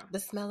I don't know. The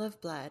smell of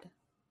blood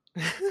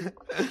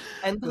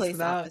and the police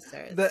smell the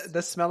officers.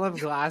 the smell of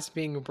glass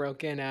being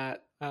broken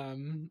at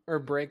or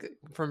brick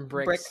from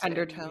Brick bricks, and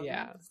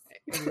yeah, undertones.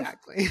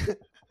 exactly.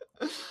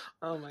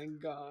 Oh my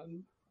God.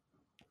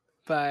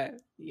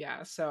 But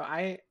yeah, so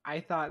I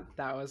thought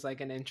that was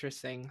like an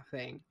interesting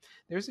thing.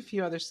 There's a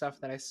few other stuff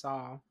that I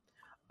saw.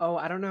 Oh,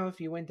 I don't know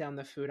if you went down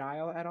the food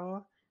aisle at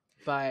all,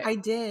 but I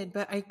did,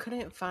 but I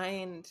couldn't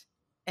find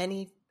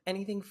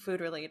anything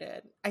food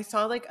related. I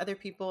saw like other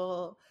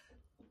people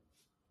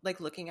like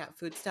looking at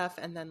food stuff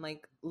and then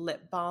like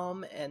lip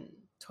balm and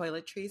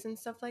toiletries and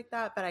stuff like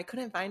that, but I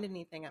couldn't find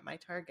anything at my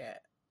Target.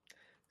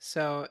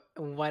 so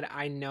what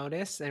I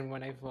noticed and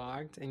what I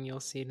vlogged, and you'll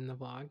see it in the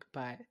vlog,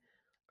 but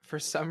for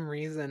some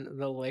reason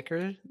the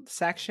liquor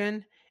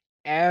section,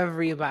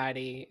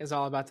 everybody is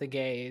all about the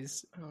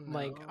gays, Oh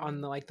like no.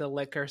 on the like the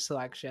liquor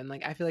selection.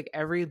 Like I feel like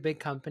every big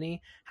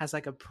company has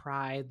like a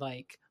pride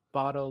like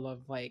bottle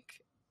of like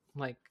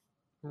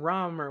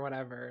rum or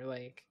whatever,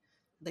 like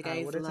The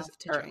guys what is this, love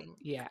to or drink.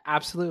 yeah,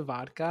 Absolute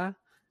Vodka.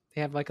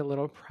 They have like a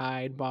little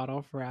pride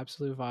bottle for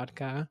Absolute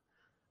Vodka.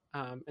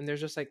 And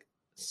there's just like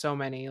so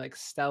many, like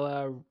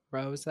Stella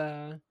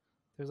Rosa.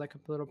 There's like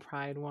a little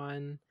pride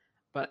one.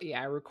 But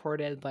yeah, I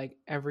recorded like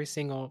every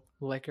single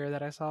liquor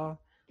that I saw,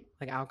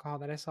 like alcohol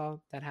that I saw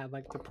that had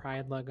like the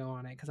pride logo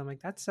on it. Cause I'm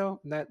like, that's so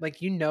that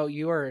like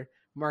you are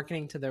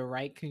marketing to the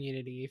right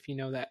community if you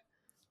know that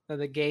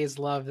the gays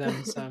love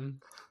them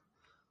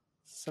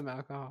some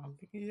alcohol.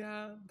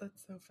 Yeah,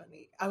 that's so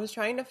funny. I was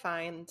trying to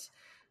find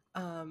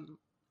um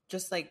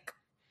just like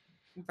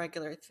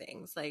regular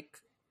things like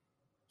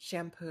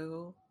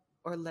shampoo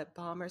or lip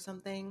balm or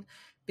something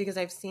because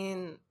I've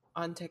seen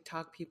on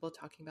TikTok people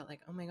talking about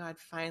like, oh my God,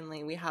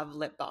 finally we have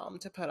lip balm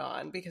to put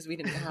on because we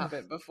didn't have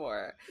it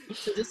before.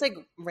 So just like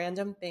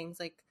random things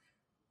like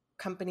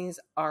companies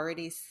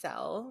already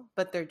sell,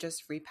 but they're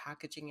just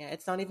repackaging it.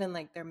 It's not even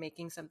like they're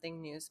making something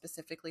new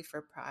specifically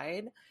for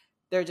Pride.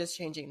 They're just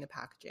changing the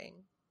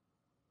packaging.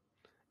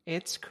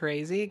 It's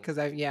crazy because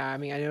I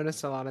mean, I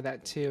noticed a lot of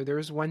that too. There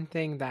was one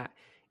thing that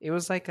it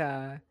was like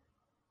a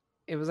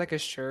it was like a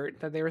shirt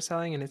that they were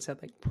selling and it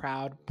said like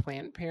proud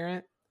plant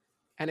parent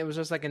and it was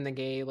just like in the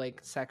gay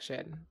like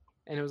section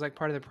and it was like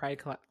part of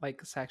the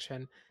like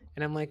section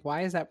and I'm like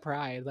why is that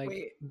pride like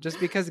Wait, just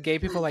because gay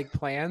people like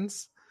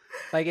plants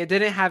like it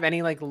didn't have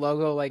any like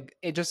logo like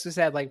it just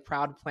said like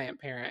proud plant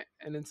parent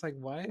and it's like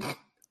what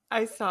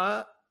I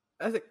saw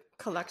a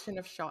collection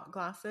of shot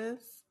glasses,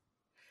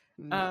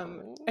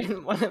 no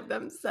and one of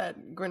them said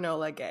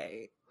granola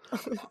gay.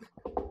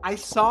 I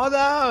saw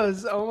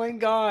those oh my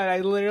god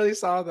I literally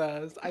saw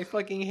those I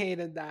fucking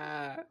hated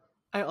that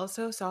I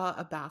also saw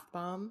a bath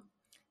bomb.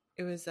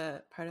 It was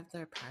a part of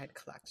their Pride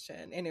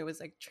collection, and it was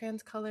like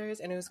trans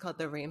colors, and it was called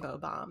the Rainbow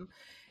Bomb.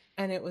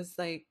 And it was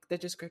like the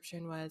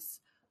description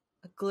was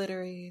a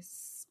glittery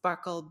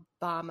sparkle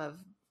bomb of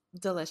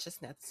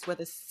deliciousness with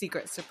a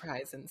secret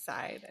surprise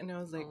inside. And I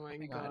was like, oh my oh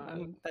my god,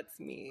 god that's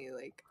me.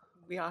 Like,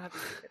 we all have a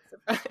secret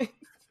surprise.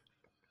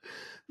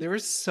 there were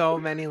so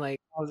many like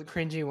all the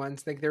cringy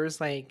ones. Like there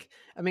was like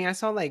I mean I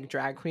saw like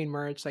drag queen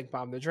merch like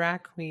Bob the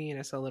Drag Queen.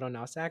 I saw Little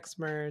Nas X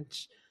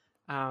merch.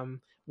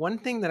 One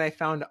thing that I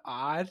found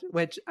odd,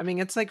 which I mean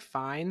it's like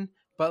fine,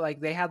 but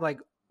like they had like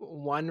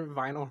one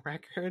vinyl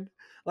record.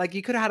 Like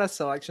you could have had a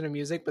selection of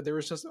music, but there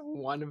was just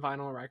one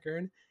vinyl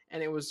record,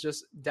 and it was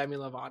just Demi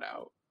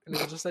Lovato. And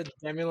it was just a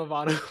Demi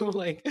Lovato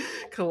like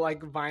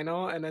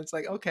vinyl, and it's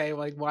like okay,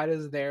 like why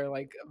does their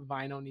like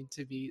vinyl need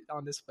to be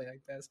on display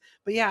like this?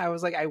 But yeah, I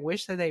was like, I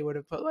wish that they would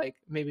have put like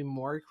maybe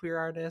more queer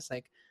artists,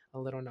 like a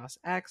Little Nas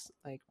X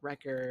like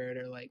record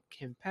or like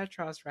Kim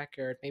Petras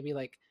record, maybe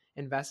like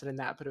invested in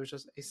that. But it was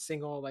just a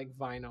single like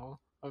vinyl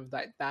of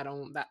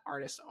that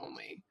artist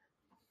only.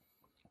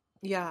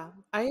 Yeah,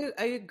 I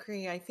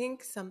agree. I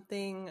think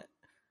something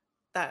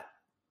that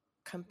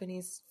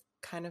companies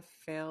kind of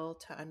fail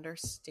to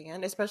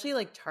understand, especially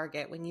like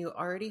Target, when you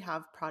already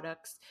have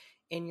products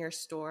in your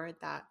store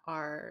that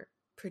are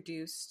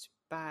produced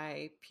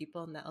by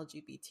people in the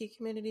LGBT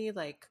community,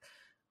 like,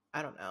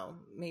 I don't know,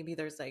 maybe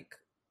there's like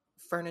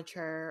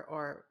furniture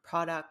or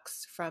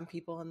products from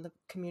people in the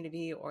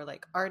community or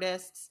like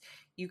artists.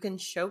 You can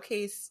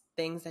showcase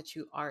things that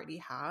you already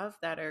have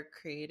that are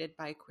created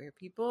by queer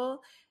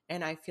people.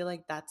 And I feel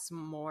like that's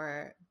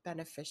more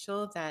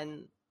beneficial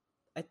than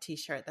a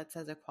t-shirt that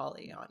says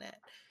equality on it,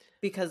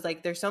 because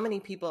like there's so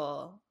many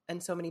people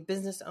and so many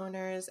business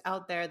owners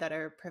out there that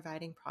are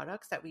providing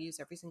products that we use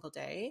every single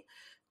day,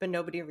 but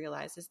nobody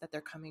realizes that they're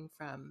coming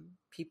from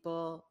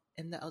people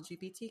in the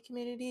LGBT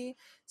community.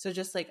 So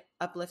just like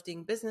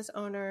uplifting business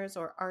owners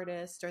or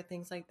artists or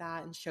things like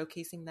that and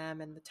showcasing them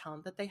and the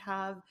talent that they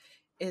have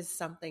is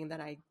something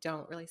that I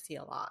don't really see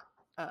a lot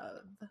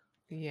of.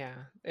 Yeah,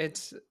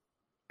 it's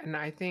and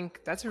I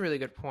think that's a really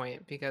good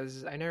point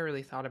because I never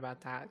really thought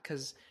about that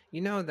because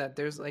you know that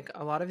there's like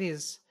a lot of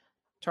these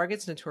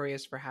Target's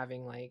notorious for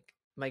having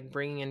like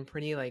bringing in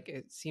pretty like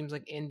it seems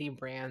like indie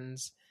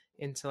brands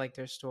into like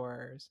their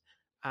stores.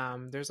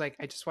 There's like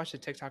I just watched a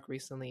TikTok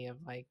recently of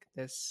like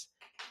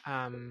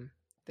um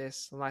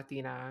this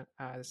Latina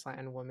this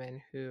Latin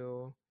woman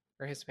who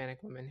or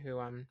Hispanic woman who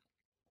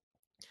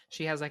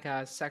she has like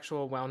a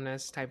sexual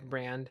wellness type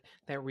brand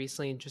that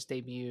recently just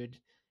debuted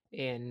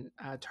in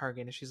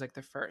Target, and she's like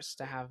the first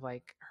to have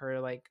like her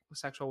like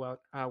sexual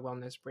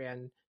wellness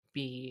brand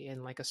be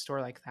in like a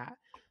store like that.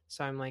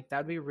 So I'm like,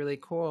 that'd be really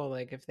cool.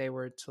 Like if they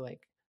were to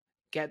like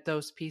get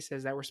those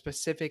pieces that were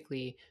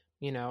specifically,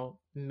 you know,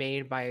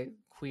 made by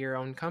queer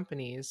owned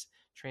companies,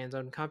 trans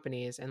owned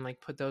companies, and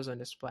like put those on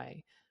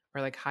display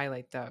or like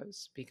highlight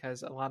those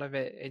because a lot of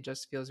it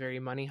just feels very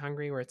money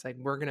hungry where it's like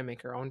we're gonna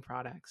make our own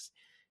products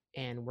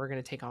and we're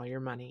gonna take all your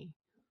money.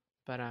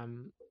 But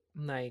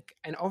like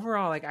and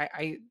overall like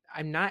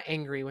I'm not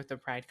angry with the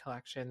Pride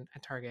collection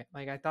at Target.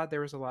 Like I thought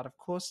there was a lot of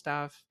cool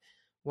stuff.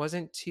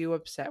 Wasn't too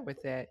upset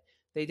with it.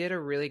 They did a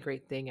really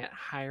great thing at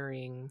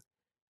hiring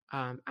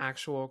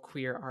actual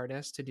queer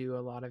artists to do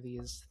a lot of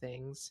these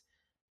things.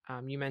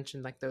 You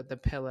mentioned like the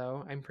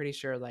pillow. I'm pretty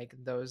sure like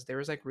those there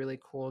was like really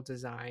cool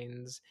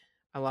designs.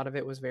 A lot of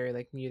it was very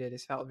like muted.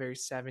 It felt very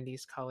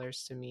 70s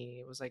colors to me.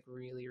 It was like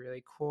really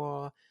really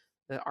cool.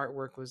 The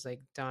artwork was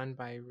like done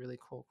by a really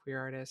cool queer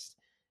artist.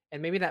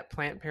 And maybe that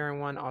plant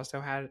parent one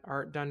also had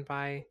art done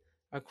by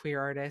a queer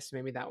artist.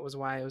 Maybe that was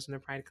why it was in the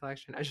Pride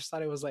collection. I just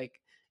thought it was like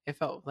it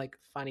felt like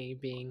funny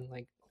being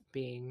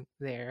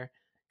there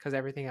because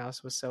everything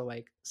else was so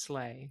like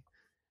slay.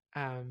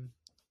 Um,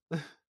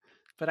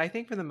 but I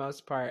think for the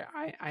most part,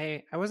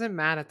 I wasn't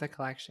mad at the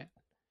collection.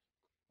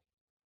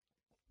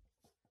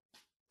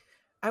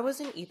 I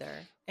wasn't either.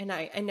 And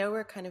I know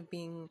we're kind of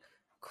being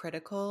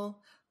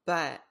critical,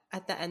 but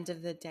at the end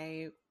of the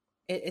day,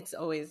 it's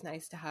always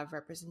nice to have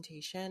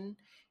representation.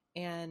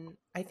 And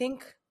I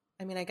think,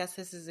 I mean, I guess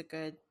this is a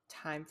good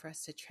time for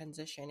us to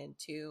transition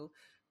into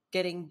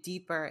getting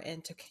deeper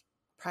into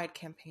pride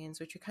campaigns,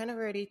 which we kind of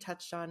already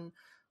touched on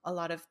a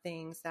lot of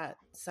things that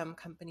some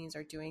companies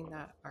are doing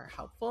that are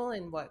helpful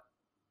and what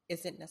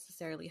isn't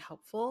necessarily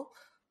helpful.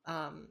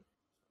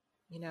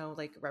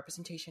 Like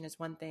representation is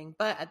one thing,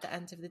 but at the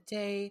end of the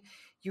day,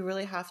 you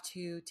really have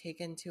to take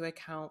into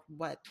account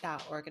what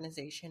that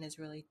organization is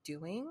really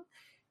doing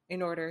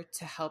in order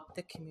to help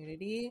the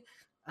community.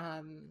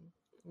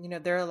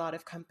 There are a lot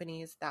of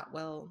companies that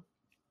will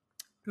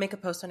make a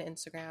post on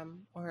Instagram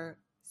or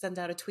send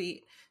out a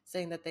tweet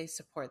saying that they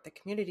support the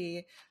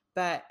community,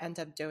 but end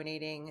up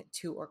donating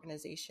to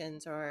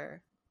organizations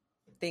or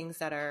things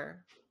that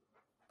are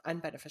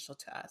unbeneficial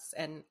to us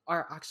and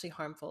are actually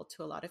harmful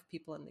to a lot of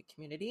people in the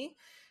community.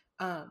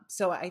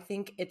 So I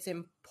think it's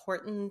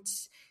important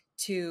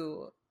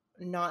to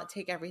not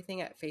take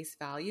everything at face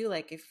value.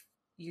 Like if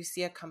you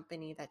see a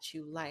company that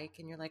you like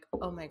and you're like,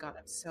 oh my God,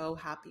 I'm so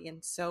happy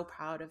and so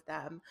proud of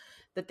them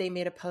that they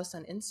made a post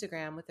on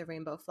Instagram with a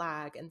rainbow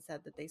flag and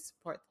said that they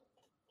support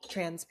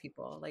trans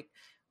people. Like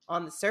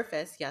on the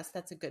surface, yes,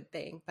 that's a good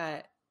thing.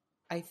 But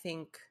I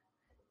think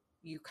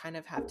you kind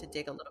of have to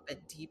dig a little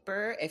bit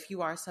deeper if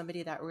you are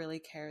somebody that really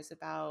cares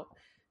about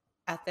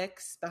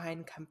ethics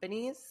behind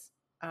companies.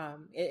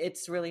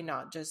 It's really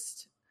not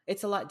just,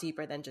 it's a lot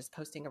deeper than just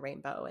posting a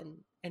rainbow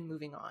and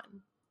moving on.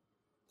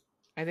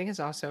 I think it's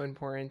also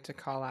important to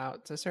call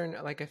out to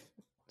certain, like if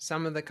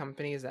some of the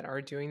companies that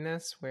are doing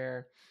this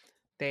where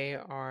they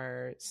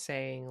are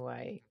saying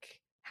like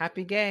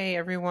happy gay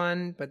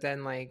everyone, but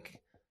then like,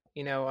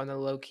 on the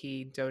low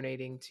key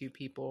donating to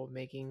people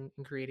making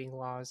and creating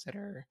laws that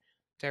are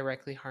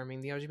directly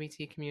harming the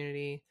LGBT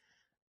community.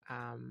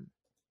 Um,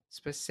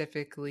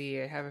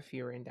 Specifically, I have a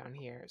few written down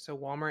here. So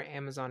Walmart,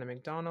 Amazon, and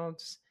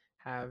McDonald's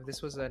have,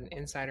 this was an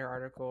insider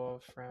article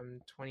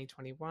from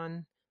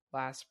 2021,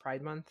 last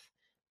Pride Month.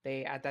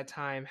 They at that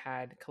time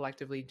had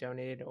collectively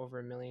donated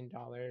over $1 million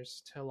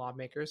to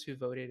lawmakers who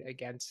voted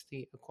against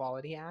the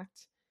Equality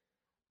Act.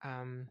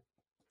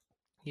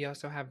 You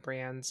also have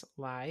brands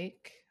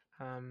like,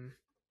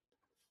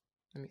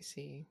 let me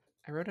see.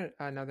 I wrote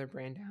another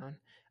brand down.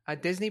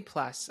 Disney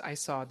Plus. I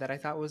saw that. I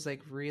thought was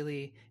like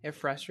really. It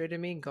frustrated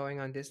me going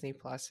on Disney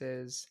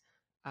Plus's.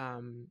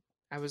 Um,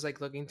 I was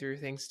like looking through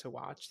things to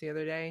watch the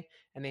other day,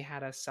 and they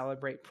had a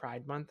Celebrate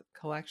Pride Month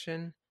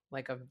collection,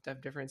 like of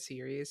different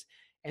series,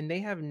 and they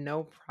have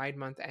no Pride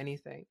Month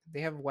anything.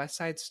 They have West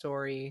Side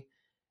Story,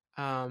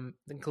 the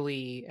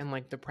Glee, and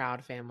like the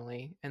Proud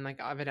Family, and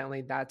like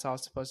evidently that's all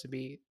supposed to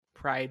be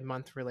Pride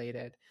Month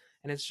related.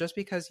 And it's just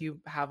because you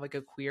have like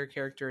a queer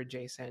character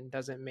adjacent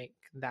doesn't make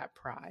that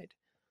Pride.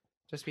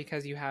 Just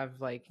because you have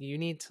like, you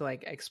need to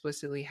like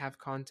explicitly have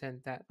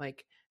content that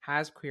like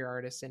has queer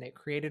artists in it,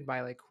 created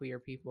by like queer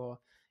people,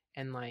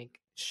 and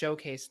like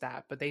showcase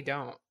that, but they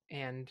don't.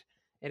 And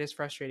it is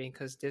frustrating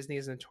because Disney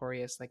is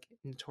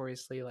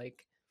notoriously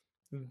like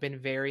been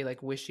very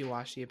like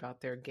wishy-washy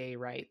about their gay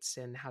rights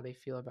and how they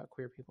feel about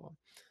queer people.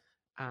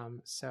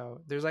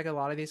 So there's like a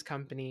lot of these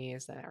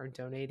companies that are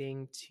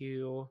donating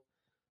to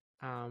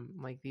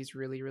like these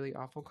really really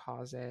awful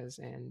causes,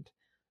 and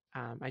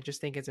I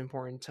just think it's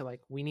important to like,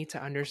 we need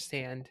to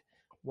understand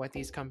what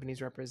these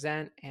companies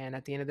represent, and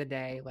at the end of the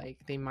day, like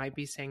they might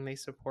be saying they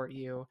support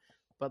you,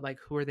 but like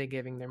who are they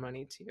giving their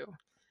money to?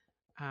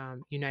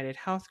 United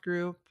Health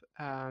Group,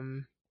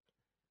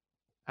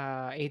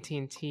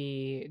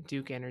 AT&T,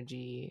 Duke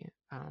Energy,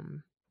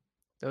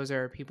 those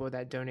are people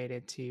that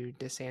donated to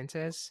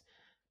DeSantis.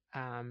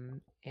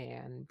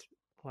 And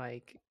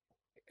like,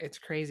 it's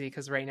crazy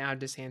because right now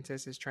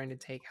DeSantis is trying to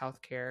take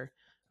healthcare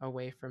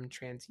away from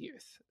trans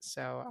youth.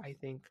 So I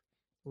think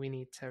we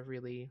need to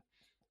really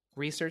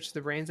research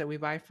the brands that we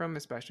buy from,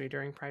 especially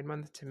during Pride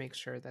Month, to make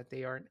sure that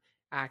they aren't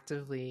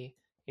actively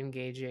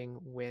engaging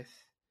with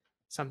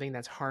something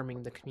that's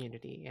harming the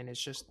community. And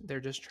it's just, they're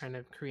just trying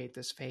to create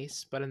this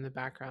face, but in the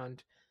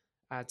background,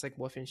 it's like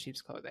wolf in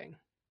sheep's clothing.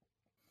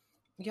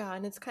 Yeah,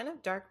 and it's kind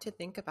of dark to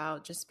think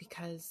about just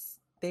because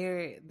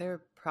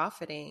they're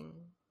profiting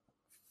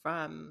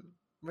from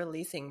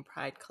releasing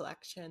Pride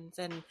collections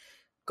and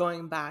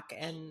going back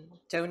and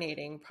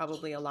donating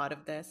probably a lot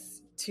of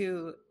this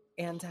to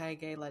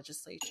anti-gay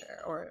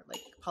legislature or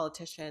like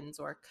politicians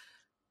or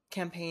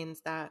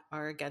campaigns that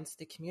are against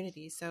the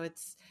community. So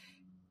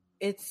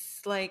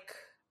it's like,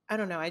 I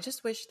don't know, I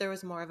just wish there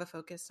was more of a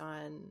focus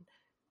on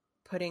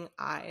putting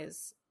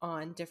eyes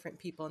on different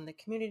people in the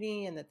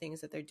community and the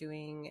things that they're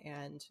doing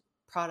and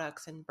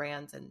products and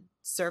brands and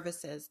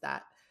services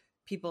that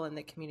people in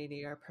the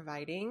community are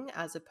providing,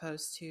 as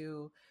opposed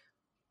to,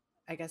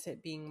 I guess,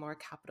 it being more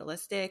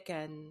capitalistic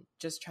and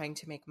just trying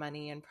to make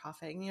money and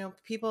profit.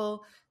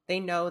 People, they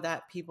know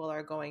that people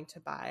are going to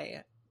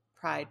buy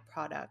Pride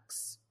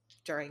products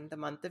during the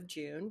month of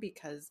June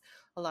because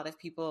a lot of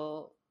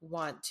people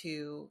want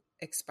to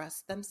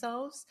express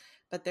themselves,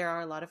 but there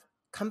are a lot of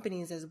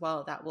companies as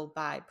well that will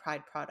buy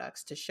Pride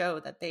products to show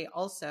that they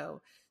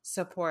also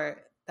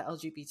support the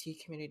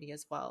LGBT community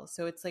as well.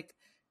 So it's like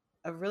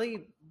a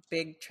really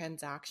big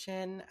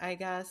transaction, I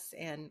guess,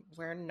 and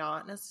we're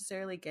not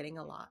necessarily getting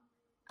a lot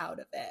out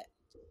of it.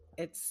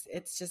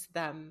 It's just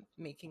them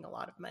making a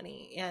lot of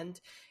money,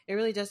 and it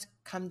really does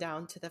come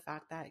down to the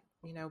fact that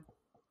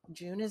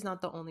June is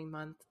not the only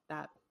month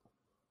that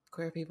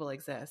queer people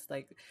exist.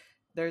 Like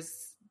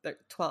there's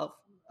 12,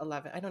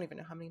 11, I don't even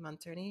know how many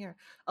months are in a year.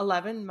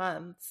 11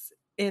 months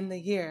in the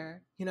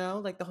year, you know,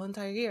 like the whole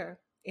entire year.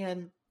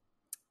 And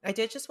I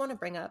did just want to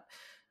bring up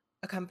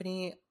a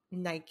company,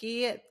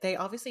 Nike. They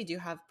obviously do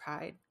have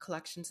pride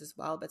collections as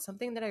well, but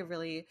something that I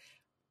really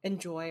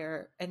enjoy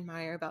or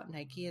admire about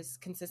Nike is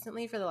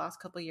consistently for the last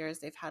couple of years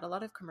they've had a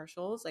lot of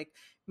commercials, like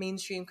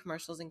mainstream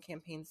commercials and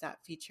campaigns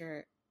that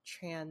feature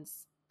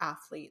trans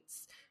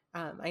athletes.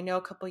 I know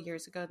a couple of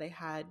years ago they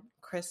had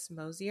Chris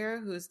Mosier,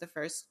 who's the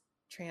first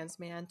trans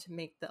man to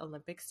make the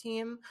Olympics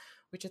team,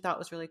 which I thought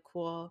was really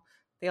cool.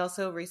 They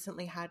also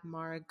recently had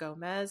Mara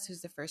Gomez,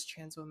 who's the first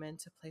trans woman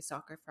to play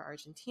soccer for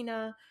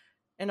Argentina,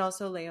 and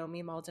also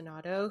Leomi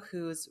Maldonado,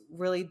 who's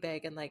really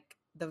big in like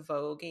the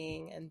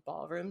voguing and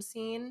ballroom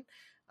scene.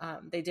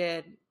 They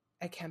did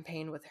a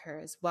campaign with her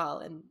as well,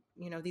 and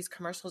you know these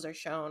commercials are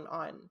shown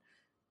on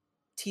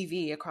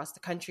TV across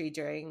the country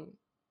during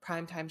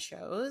primetime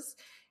shows,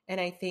 and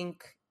I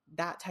think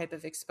that type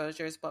of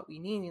exposure is what we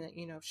need.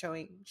 You know,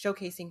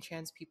 showcasing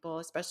trans people,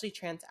 especially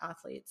trans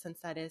athletes, since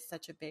that is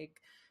such a big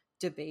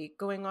debate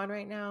going on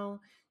right now.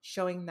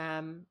 Showing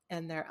them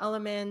and their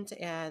element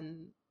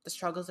and the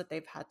struggles that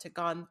they've had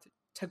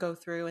to go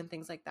through and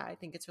things like that. I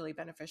think it's really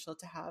beneficial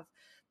to have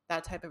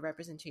that type of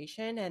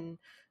representation. And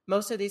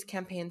most of these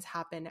campaigns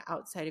happen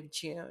outside of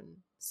June.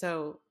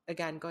 So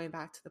again, going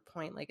back to the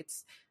point, like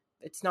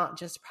it's not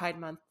just Pride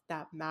Month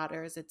that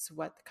matters. It's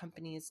what the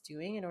company is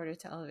doing in order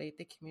to elevate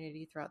the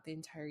community throughout the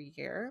entire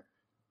year.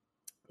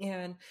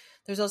 And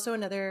there's also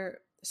another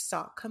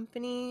sock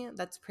company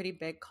that's pretty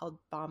big called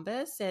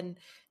Bombas, and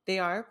they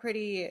are a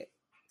pretty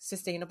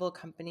sustainable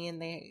company,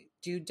 and they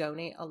do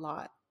donate a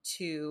lot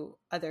to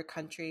other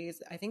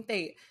countries. I think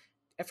they,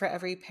 for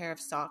every pair of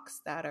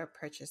socks that are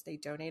purchased, they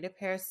donate a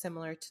pair,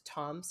 similar to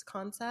Tom's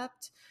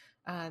concept.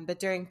 But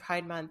during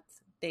Pride Month,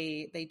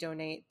 they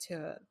donate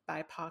to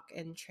BIPOC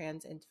and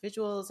trans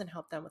individuals and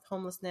help them with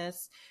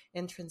homelessness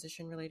and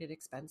transition related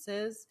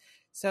expenses.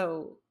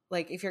 So,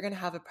 like, if you're going to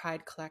have a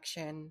Pride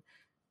collection,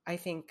 I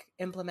think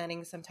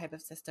implementing some type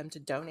of system to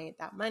donate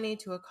that money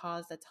to a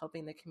cause that's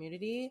helping the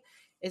community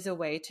is a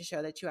way to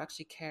show that you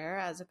actually care,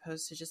 as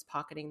opposed to just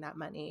pocketing that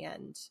money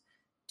and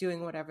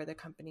doing whatever the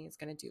company is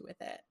going to do with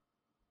it.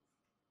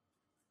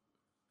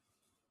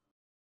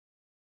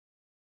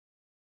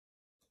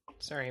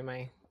 Sorry,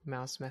 my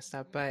mouse messed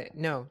up. But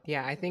no,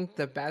 yeah, I think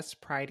the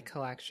best Pride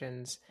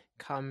collections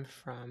come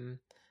from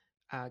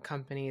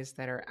companies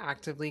that are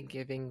actively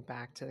giving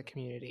back to the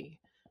community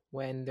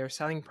when they're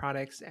selling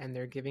products and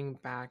they're giving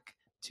back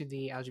to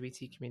the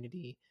LGBT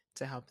community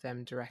to help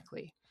them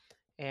directly.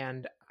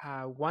 And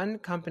one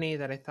company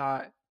that I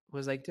thought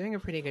was like doing a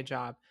pretty good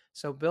job.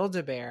 So Build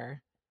a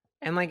Bear,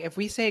 and like if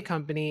we say a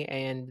company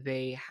and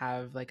they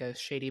have like a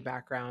shady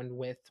background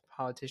with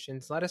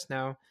politicians, let us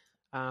know.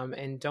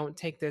 And don't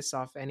take this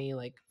off any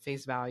like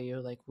face value.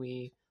 Like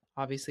we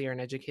obviously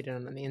aren't educated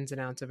on the ins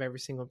and outs of every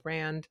single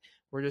brand.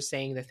 We're just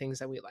saying the things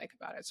that we like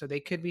about it. So they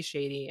could be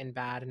shady and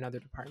bad in other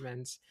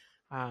departments,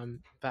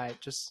 but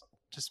just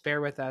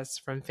bear with us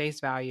from face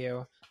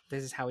value.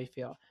 This is how we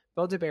feel.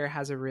 Build a Bear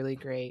has a really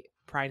great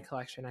Pride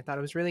collection. I thought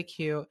it was really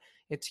cute.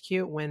 It's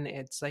cute when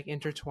it's like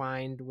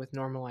intertwined with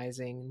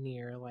normalizing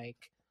near like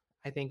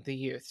I think the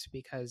youth,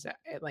 because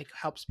it like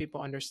helps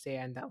people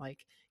understand that like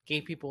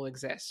gay people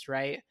exist,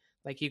 right?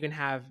 Like you can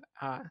have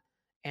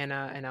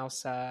Anna and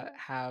Elsa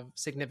have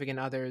significant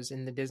others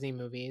in the Disney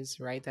movies,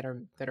 right? That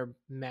are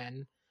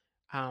men,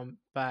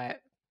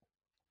 but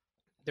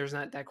there's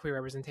not that queer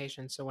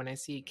representation. So when I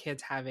see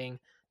kids having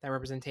that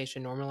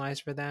representation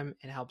normalized for them,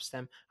 it helps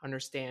them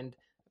understand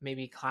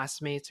maybe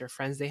classmates or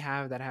friends they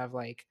have that have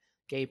like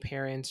gay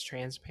parents,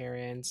 trans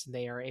parents.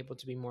 They are able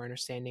to be more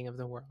understanding of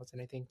the world.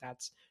 And I think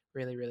that's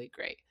really, really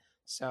great.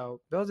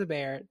 So Build a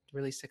Bear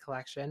released a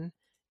collection,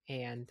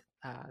 and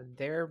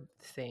their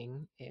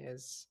thing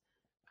is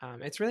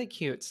it's really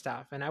cute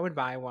stuff, and I would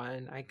buy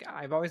one.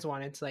 I've always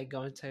wanted to like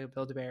go into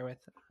Build a Bear with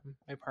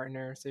my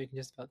partner so we can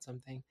just build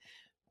something,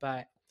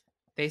 but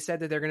they said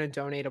that they're going to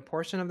donate a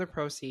portion of the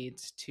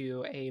proceeds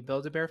to a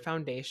Build a Bear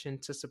Foundation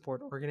to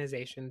support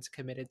organizations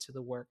committed to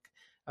the work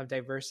of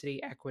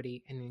diversity,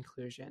 equity, and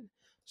inclusion.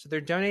 So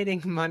they're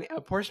donating money, a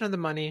portion of the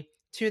money,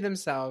 to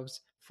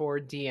themselves for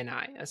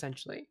DNI,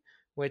 essentially,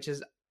 which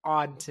is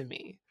odd to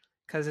me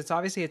because it's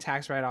obviously a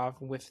tax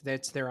write-off with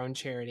it's their own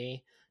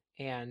charity,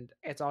 and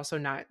it's also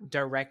not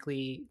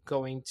directly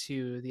going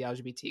to the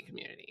LGBT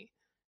community.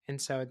 And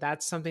so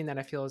that's something that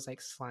I feel is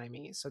like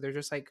slimy. So they're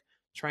just like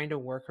trying to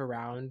work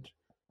around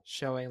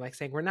showing like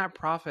saying we're not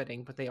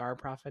profiting, but they are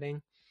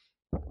profiting.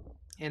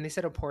 And they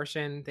said a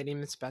portion, they didn't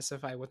even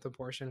specify what the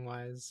portion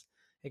was.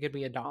 It could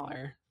be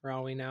 $1 for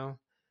all we know.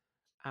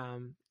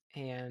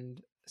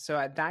 And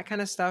so that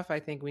kind of stuff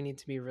I think we need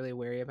to be really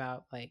wary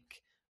about,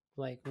 like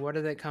what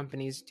are the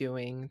companies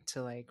doing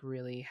to like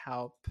really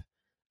help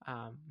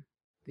um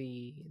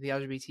the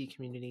LGBT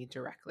community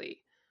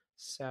directly.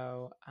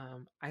 So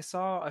I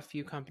saw a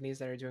few companies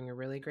that are doing a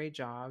really great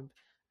job.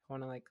 I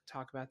want to like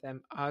talk about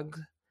them. UGG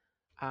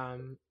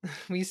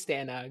We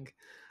stan UGG.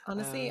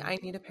 Honestly, I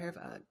need a pair of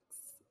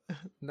Uggs.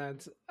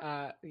 That's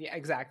yeah,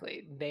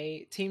 exactly.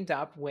 They teamed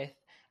up with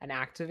an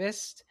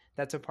activist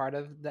that's a part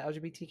of the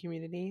LGBT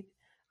community,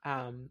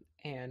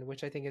 and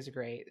which I think is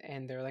great.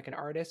 And they're like an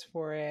artist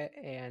for it,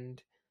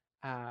 and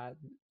uh,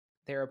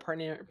 they're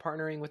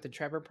partnering with the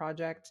Trevor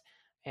Project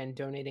and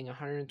donating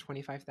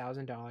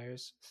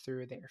 $125,000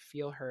 through their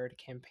Feel Heard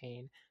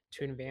campaign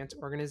to advance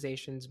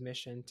organization's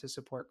mission to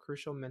support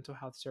crucial mental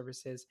health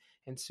services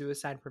and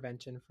suicide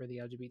prevention for the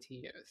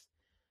LGBT youth.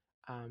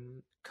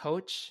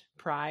 Coach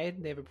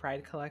Pride. They have a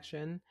Pride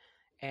collection,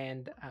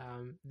 and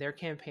their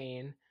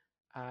campaign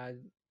uh,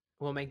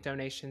 will make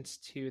donations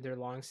to their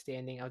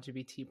longstanding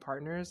LGBT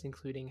partners,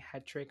 including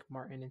Hetrick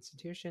Martin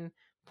Institution,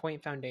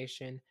 Point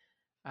Foundation,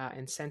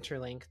 and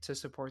Centerlink, to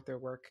support their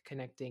work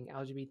connecting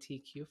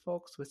LGBTQ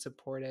folks with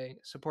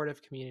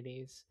supportive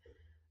communities.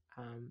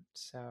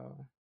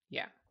 So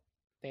yeah,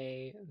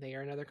 they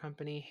are another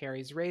company.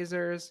 Harry's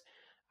Razors.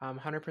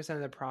 100%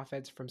 of the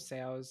profits from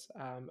sales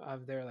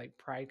of their like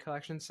Pride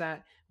collection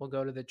set will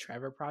go to the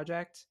Trevor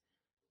Project,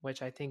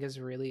 which I think is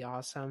really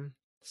awesome.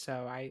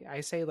 So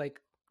I say, like,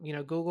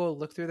 Google,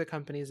 look through the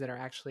companies that are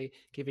actually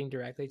giving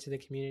directly to the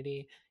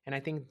community, and I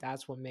think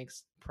that's what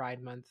makes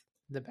Pride Month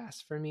the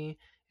best for me,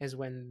 is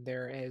when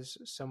there is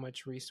so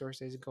much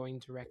resources going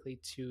directly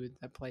to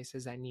the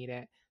places that need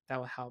it, that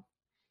will help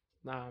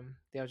the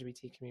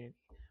LGBT community.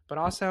 But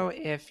also,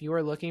 if you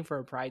are looking for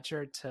a Pride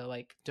shirt to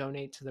like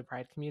donate to the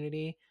Pride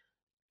community,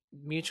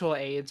 mutual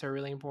aids are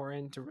really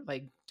important, to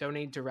like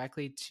donate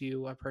directly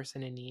to a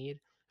person in need,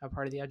 a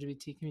part of the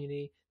LGBT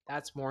community.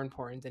 That's more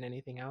important than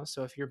anything else.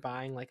 So if you're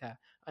buying like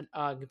an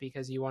UGG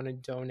because you want to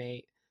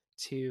donate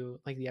to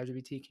like the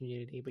LGBT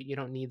community, but you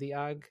don't need the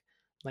UGG,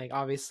 like,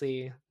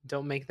 obviously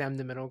don't make them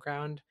the middle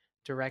ground.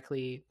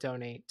 Directly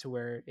donate to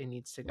where it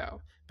needs to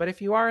go. But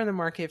if you are in the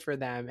market for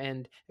them,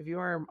 and if you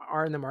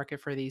are in the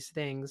market for these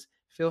things,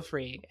 feel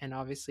free. And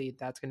obviously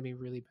that's going to be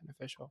really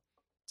beneficial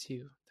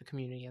to the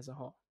community as a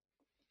whole.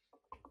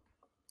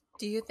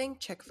 Do you think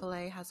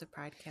Chick-fil-A has a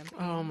Pride campaign?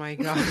 Oh my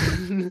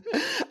god.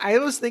 I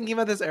was thinking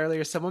about this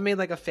earlier. Someone made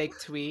like a fake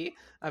tweet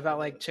about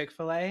like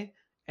Chick-fil-A,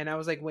 and I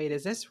was like, wait,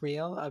 is this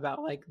real?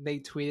 About like they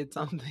tweeted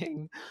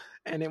something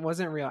and it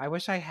wasn't real. I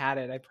wish I had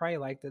it. I probably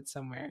liked it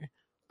somewhere.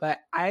 But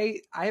I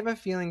have a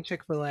feeling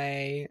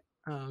Chick-fil-A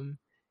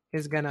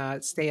is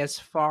gonna stay as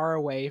far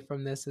away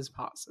from this as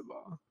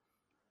possible.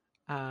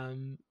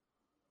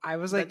 I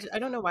was like, I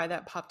don't know why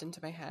that popped into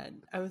my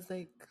head. I was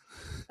like,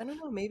 I don't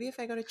know, maybe if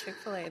I go to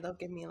Chick-fil-A, they'll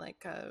give me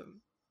like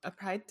a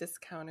Pride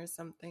discount or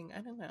something.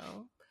 I don't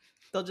know.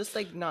 They'll just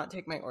like not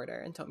take my order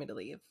and tell me to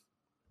leave.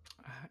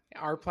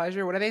 our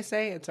pleasure. What do they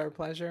say? It's our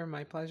pleasure,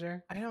 my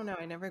pleasure. I don't know.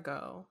 I never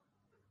go.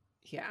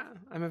 Yeah,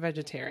 I'm a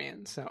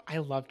vegetarian, so I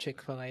love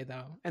Chick-fil-A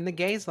though. And the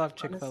gays love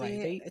Chick-fil-A.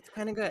 Honestly, it's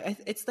kind of good.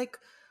 It's like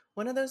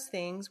one of those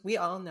things, we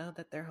all know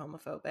that they're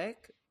homophobic,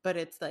 but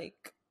it's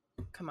like,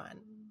 come on.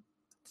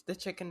 The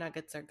chicken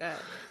nuggets are good.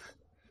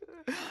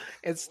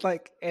 It's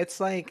like, I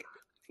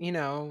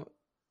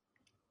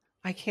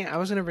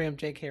was gonna bring up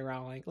J.K.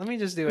 Rowling. Let me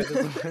just do it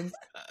this once.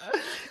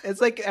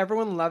 It's like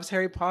everyone loves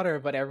Harry Potter,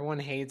 but everyone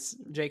hates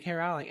J.K.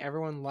 Rowling.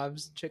 Everyone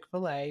loves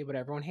Chick-fil-A, but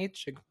everyone hates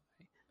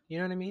Chick-fil-A. You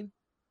know what I mean?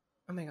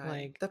 Oh my god.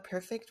 Like, the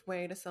perfect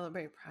way to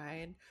celebrate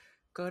Pride,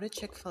 go to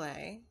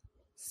Chick-fil-A,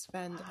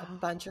 spend a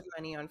bunch of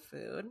money on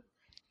food,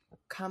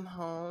 come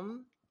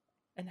home,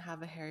 and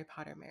have a Harry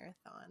Potter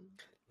marathon.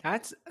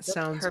 that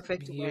sounds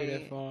perfect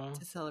beautiful. way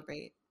to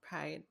celebrate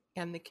Pride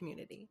and the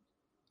community.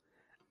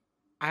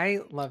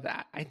 I love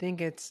that. I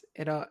think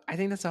I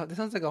think this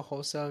sounds like a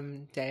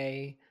wholesome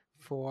day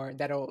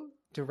that'll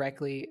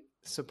directly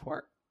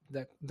support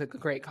the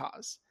great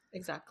cause.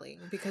 Exactly,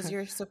 because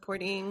you're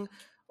supporting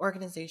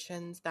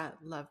organizations that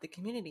love the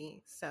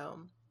community.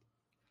 So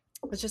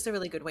it's just a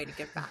really good way to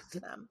give back to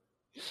them.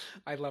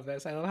 I love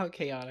this. I love how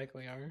chaotic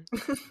we are.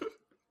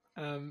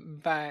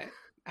 But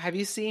have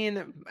you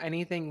seen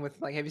anything with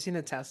like? Have you seen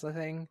the Tesla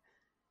thing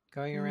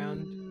going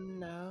around?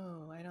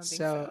 No, I don't think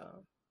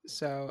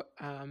so.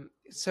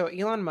 So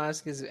Elon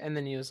Musk is in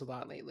the news a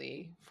lot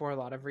lately for a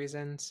lot of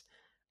reasons.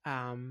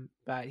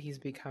 But he's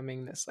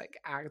becoming this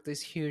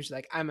this huge,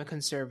 like, I'm a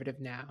conservative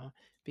now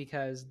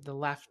because the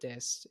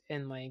leftists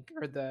and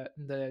or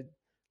the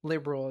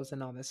liberals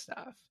and all this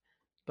stuff.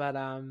 But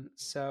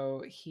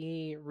so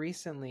he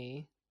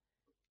recently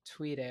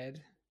tweeted,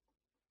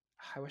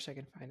 I wish I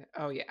could find it.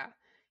 Oh yeah.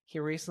 He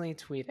recently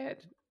tweeted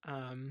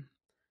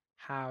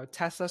how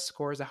Tesla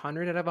scores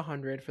 100 out of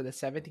 100 for the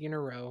 7th year in a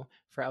row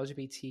for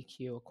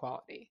LGBTQ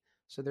equality.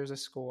 So there's a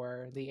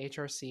score. The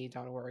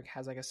HRC.org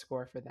has like a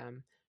score for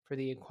them for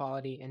the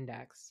equality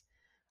index.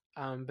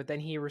 But then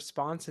he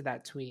responds to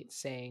that tweet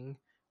saying,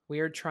 "We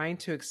are trying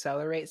to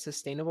accelerate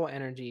sustainable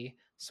energy,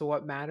 so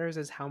what matters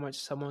is how much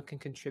someone can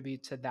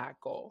contribute to that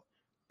goal.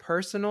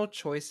 Personal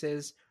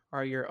choices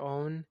are your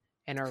own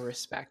and are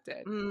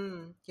respected."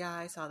 Yeah,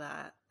 I saw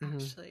that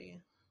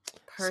actually.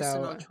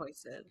 Personal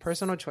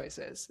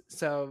choices.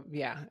 So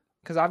yeah,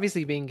 because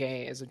obviously being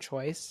gay is a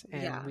choice,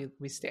 and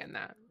we stand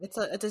that. It's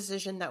a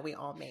decision that we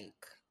all make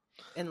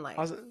in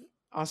life.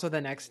 Also,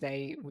 the next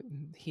day,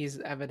 he's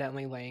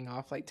evidently laying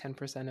off like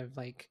 10% of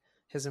like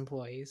his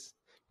employees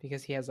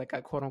because he has like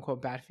a quote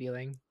unquote bad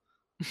feeling.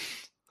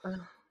 Ugh,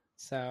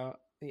 So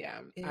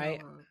yeah,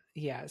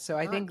 ew, so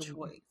I not think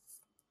choice.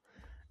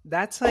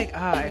 that's like it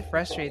That's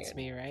frustrates weird.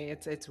 me,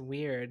 right? It's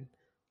weird,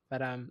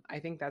 but I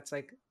think that's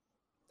like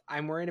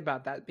I'm worried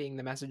about that being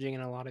the messaging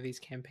in a lot of these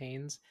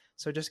campaigns.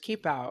 So just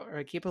keep out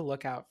or keep a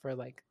lookout for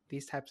like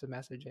these types of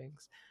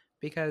messagings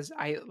because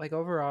I like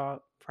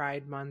overall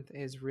Pride Month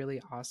is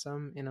really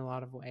awesome in a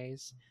lot of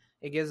ways.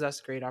 It gives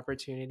us great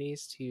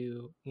opportunities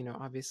to,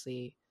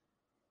 obviously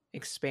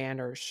expand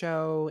our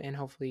show and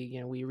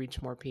hopefully, we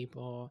reach more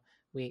people.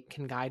 We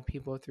can guide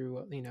people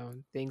through,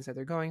 things that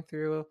they're going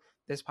through.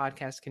 This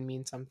podcast can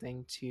mean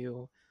something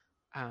to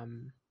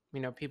um,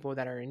 people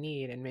that are in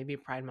need, and maybe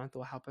Pride Month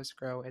will help us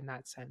grow in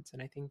that sense.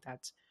 And I think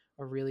that's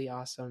a really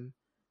awesome,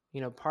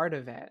 part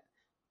of it.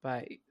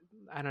 But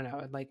I don't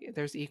know, like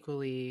there's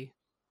equally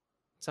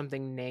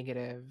something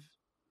negative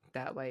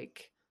that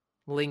like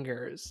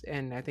lingers,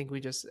 and I think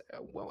we just,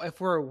 well, if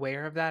we're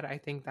aware of that, I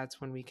think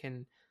that's when we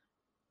can,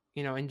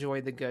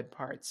 enjoy the good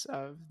parts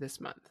of this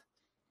month.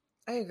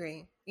 I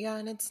agree. Yeah,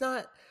 and it's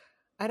not,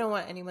 I don't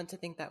want anyone to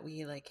think that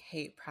we like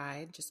hate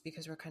Pride just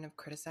because we're kind of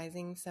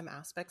criticizing some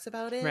aspects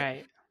about it.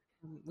 Right.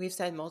 We've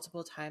said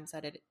multiple times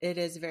that it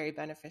is very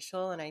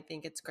beneficial, and I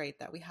think it's great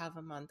that we have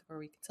a month where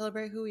we can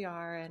celebrate who we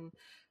are and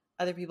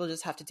other people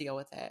just have to deal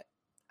with it.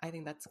 I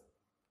think that's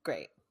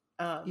great.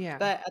 Yeah.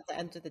 But at the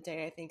end of the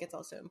day, I think it's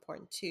also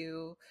important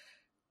to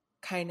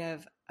kind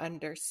of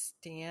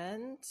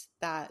understand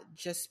that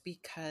just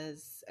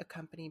because a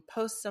company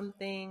posts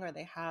something or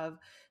they have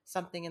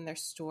something in their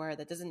store,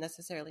 that doesn't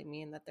necessarily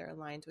mean that they're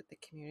aligned with the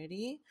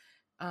community.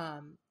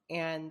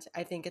 And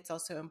I think it's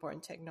also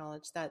important to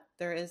acknowledge that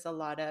there is a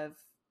lot of,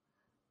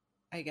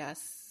 I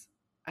guess,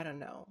 I don't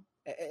know.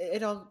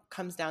 It all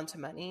comes down to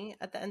money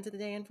at the end of the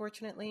day,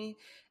 unfortunately.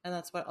 And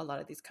that's what a lot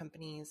of these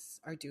companies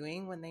are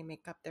doing when they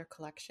make up their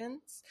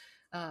collections.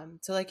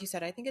 So, like you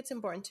said, I think it's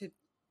important to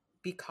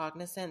be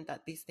cognizant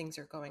that these things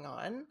are going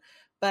on.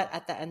 But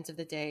at the end of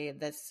the day,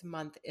 this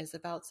month is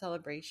about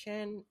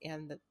celebration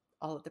and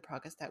all of the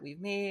progress that we've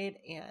made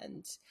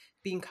and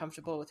being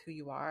comfortable with who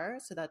you are.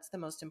 So that's the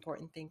most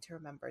important thing to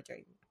remember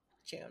during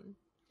June.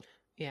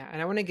 Yeah,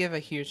 and I want to give a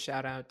huge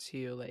shout out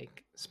to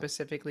like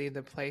specifically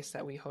the place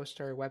that we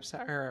host our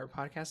website or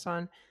our podcast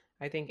on.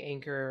 I think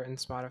Anchor and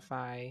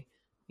Spotify,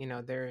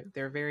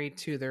 they're very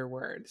to their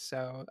word.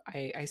 So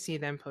I see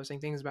them posting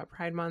things about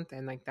Pride Month,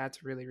 and like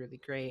that's really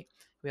really great.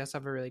 We also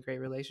have a really great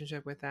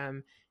relationship with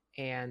them,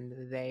 and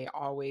they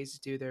always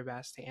do their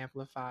best to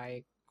amplify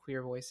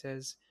queer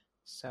voices.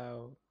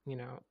 So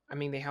I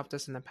mean, they helped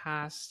us in the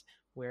past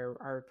where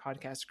our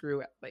podcast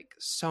grew like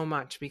so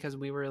much because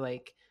we were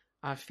like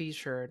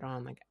featured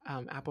on like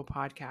Apple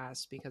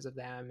Podcasts because of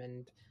them,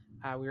 and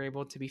we were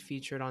able to be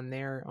featured on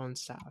their own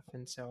stuff.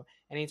 And so,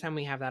 anytime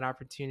we have that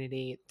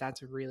opportunity,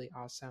 that's really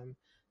awesome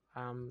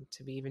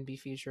to be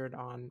featured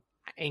on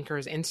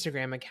Anchor's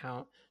Instagram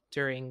account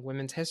during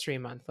Women's History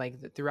Month.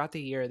 Like throughout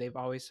the year, they've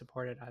always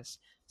supported us.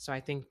 So I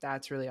think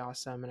that's really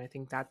awesome, and I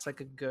think that's like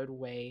a good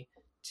way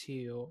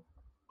to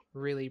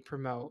really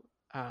promote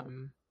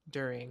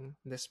during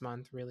this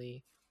month.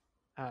 Really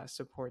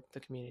support the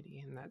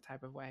community in that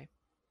type of way.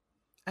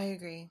 I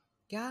agree.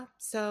 Yeah.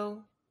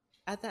 So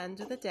at the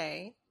end of the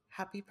day,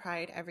 happy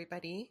Pride,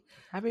 everybody.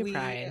 Happy We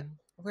Pride.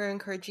 we're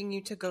encouraging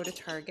you to go to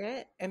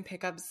Target and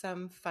pick up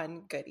some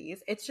fun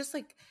goodies. It's just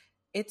like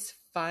it's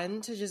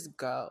fun to just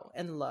go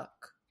and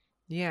look,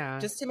 Yeah,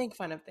 just to make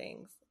fun of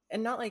things.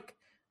 And not like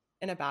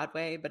in a bad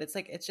way, but it's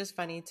like it's just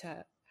funny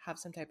to have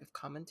some type of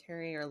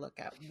commentary or look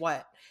at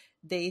what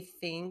they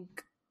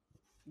think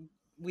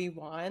we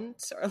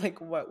want or like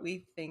what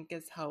we think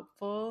is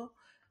helpful.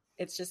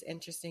 It's just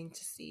interesting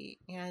to see.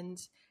 And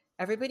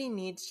everybody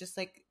needs just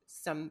like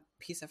some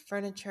piece of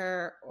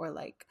furniture or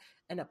like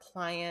an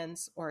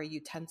appliance or a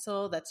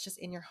utensil that's just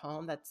in your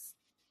home that's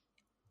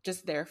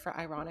just there for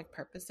ironic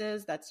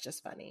purposes. That's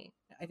just funny.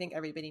 I think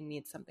everybody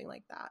needs something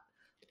like that.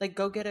 Like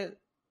go get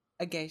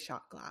a gay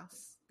shot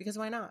glass because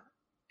why not?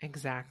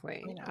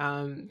 exactly. Why not?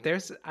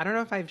 I don't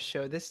know if I've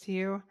showed this to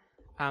you.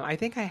 I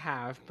think I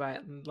have,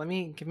 but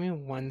give me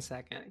 1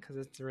 second because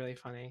it's really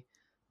funny.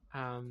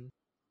 Um,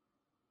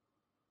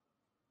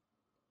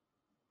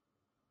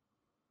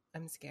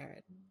 I'm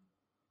scared.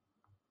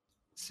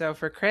 so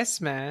for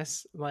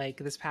Christmas, like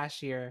this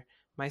past year,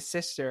 my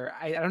sister,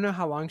 I don't know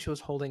how long she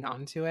was holding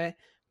on to it,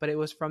 but it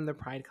was from the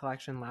Pride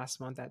collection last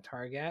month at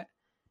Target.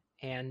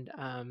 And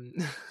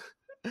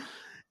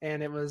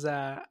and it was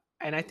and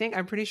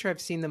I'm pretty sure I've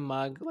seen the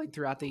mug like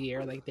throughout the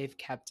year, like they've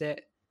kept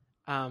it.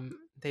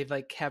 They've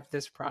like kept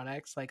this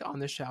products like on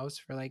the shelves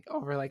for like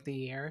over like the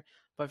year.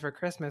 But for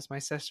Christmas, my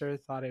sister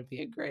thought it'd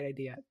be a great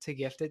idea to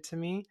gift it to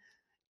me,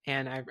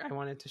 and I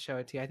wanted to show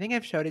it to you. I think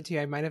I've showed it to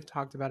you. I might have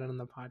talked about it on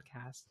the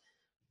podcast,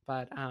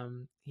 but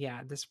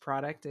yeah, this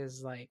product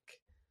is like,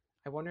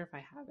 I wonder if I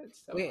have it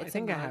still. Wait, I it's a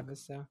think I have mug? it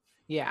still.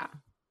 Yeah.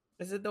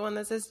 Is it the one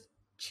that says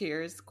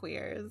cheers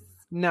queers?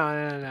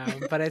 No,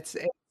 but it's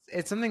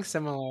something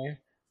similar.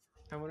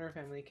 I wonder if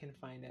Emily can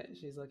find it.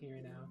 She's looking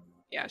right now.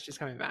 Yeah, she's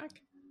coming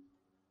back.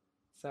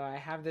 So I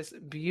have this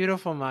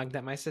beautiful mug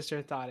that my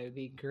sister thought it would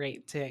be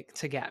great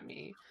to get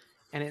me.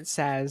 And it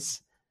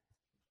says,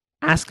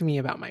 "Ask me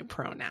about my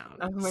pronouns."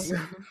 Oh my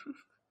god.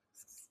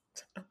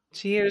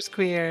 Cheers,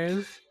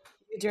 queers.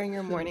 During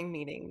your morning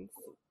meetings.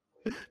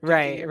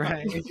 Right.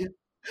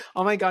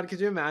 Oh my god, could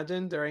you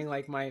imagine during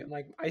like my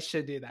I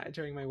should do that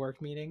during my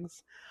work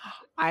meetings.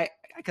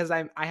 Because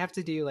I have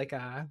to do like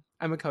I'm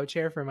a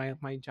co-chair for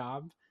my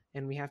job,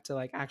 and we have to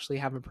like actually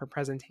have a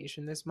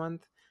presentation this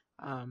month,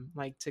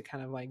 like to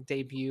kind of like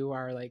debut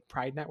our like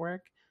Pride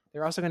network.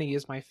 They're also going to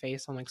use my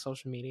face on like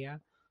social media,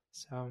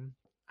 so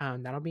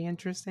that'll be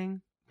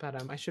interesting.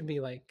 But I should be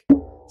like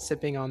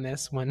sipping on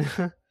this when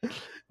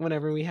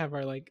whenever we have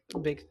our like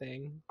big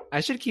thing. I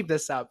should keep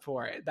this up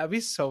for it. That'd be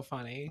so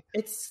funny.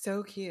 It's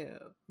so cute.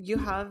 You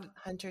have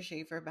Hunter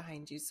Schafer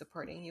behind you,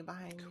 supporting you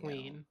behind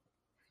Queen.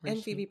 you.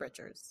 And Phoebe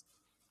Bridgers.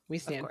 We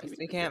Of stand course, Phoebe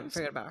we can't Bridgers.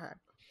 forget about her.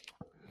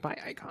 By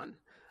icon.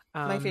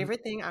 My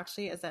favorite thing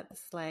actually is that the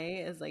sleigh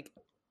is like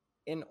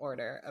in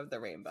order of the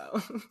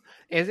rainbow.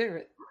 Is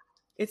it?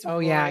 It's Oh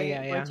Roy,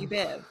 yeah. Roy G.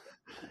 Biv.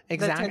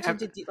 Exactly. The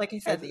attention to like I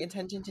said, the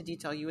attention to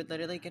detail. You would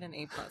literally get an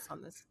A+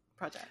 on this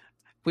project.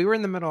 We were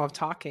in the middle of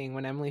talking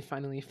when Emily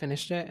finally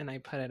finished it, and I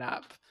put it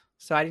up.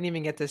 So I didn't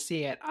even get to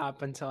see it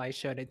up until I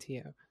showed it to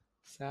you.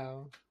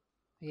 So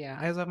yeah,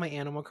 I love my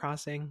Animal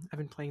Crossing. I've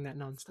been playing that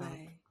nonstop.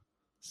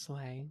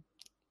 Slay.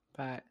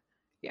 But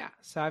yeah,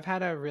 so I've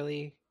had a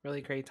really,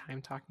 really great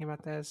time talking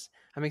about this.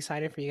 I'm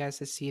excited for you guys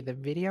to see the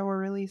video we're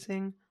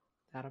releasing.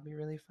 That'll be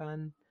really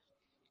fun.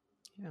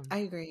 Yeah. I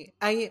agree.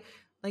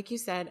 Like you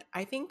said,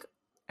 I think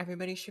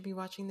everybody should be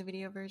watching the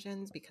video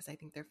versions because I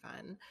think they're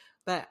fun.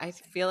 But I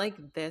feel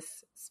like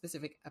this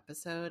specific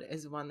episode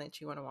is one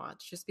that you want to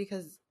watch just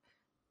because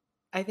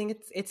I think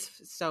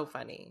it's so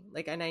funny.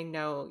 Like, and I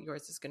know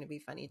yours is going to be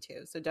funny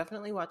too. So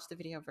definitely watch the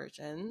video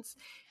versions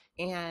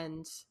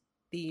and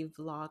the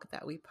vlog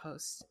that we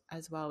post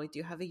as well. We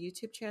do have a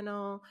YouTube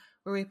channel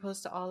where we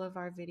post all of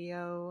our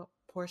video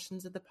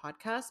portions of the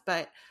podcast,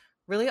 but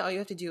really all you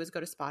have to do is go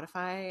to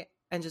Spotify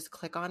and just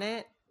click on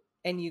it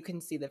and you can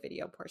see the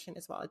video portion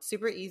as well. It's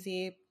super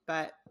easy,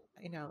 but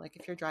you know, like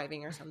if you're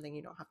driving or something,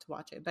 you don't have to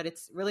watch it, but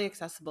it's really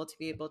accessible to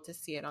be able to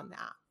see it on the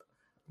app.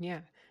 Yeah.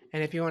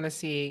 And if you want to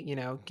see,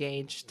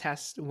 Gage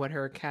test what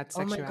her cat's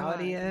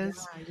sexuality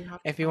is,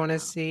 if you want to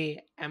see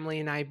Emily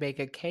and I bake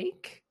a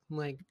cake,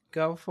 like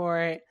go for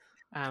it.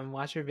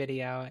 Watch her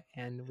video,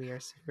 and we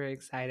are super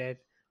excited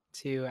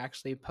to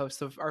actually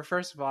post our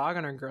first vlog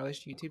on our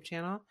Girlish YouTube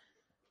channel.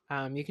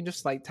 You can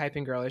just like type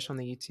in Girlish on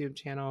the YouTube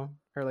channel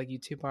or like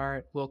YouTube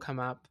art will come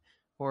up,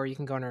 or you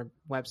can go on our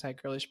website,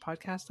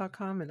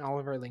 girlishpodcast.com, and all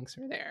of our links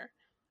are there.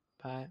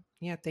 But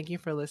yeah, thank you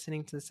for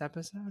listening to this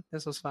episode.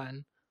 This was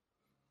fun.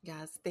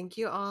 Yes, thank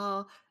you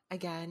all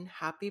again.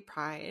 Happy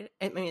Pride.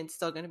 I mean, it's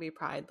still going to be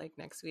Pride like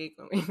next week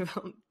when we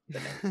film the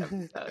next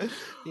episode.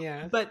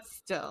 Yeah, but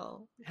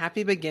still,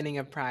 happy beginning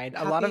of Pride.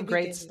 A lot of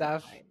great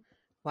stuff.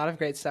 A lot of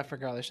great stuff for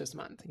Girlish this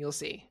month. You'll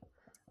see.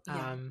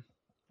 Yeah.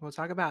 We'll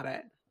talk about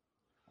it.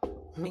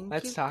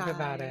 Let's talk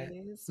about it.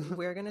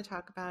 We're going to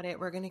talk about it.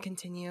 We're going to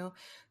continue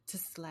to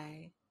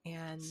slay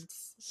and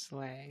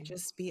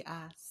just be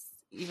us,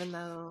 even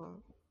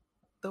though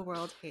the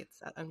world hates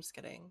that. I'm just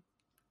kidding.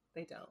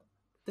 They don't.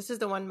 This is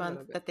the one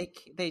month that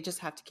they just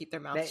have to keep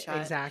their mouths shut.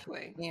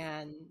 Exactly.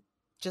 And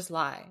just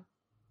lie.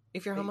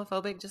 If you're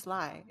homophobic, just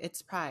lie.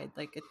 It's Pride.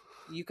 Like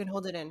you can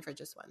hold it in for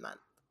just 1 month.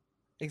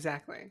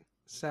 Exactly.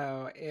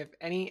 So if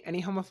any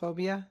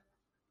homophobia,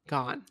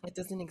 gone. It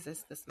doesn't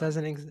exist this month.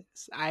 Doesn't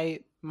exist.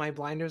 My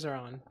blinders are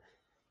on.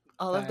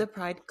 All of the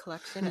Pride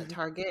collection at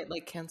Target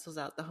like cancels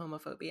out the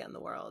homophobia in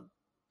the world.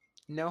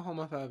 No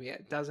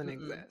homophobia. Doesn't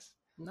exist.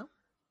 No.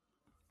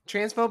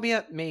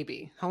 Transphobia,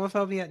 maybe.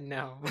 Homophobia,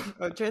 no.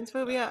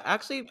 Transphobia,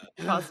 actually,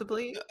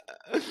 possibly.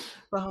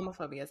 But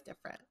homophobia is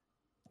different.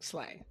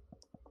 Slay.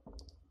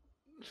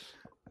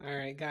 All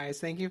right,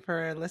 guys. Thank you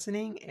for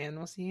listening, and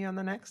we'll see you on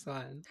the next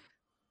one.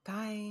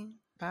 Bye.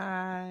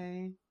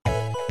 Bye.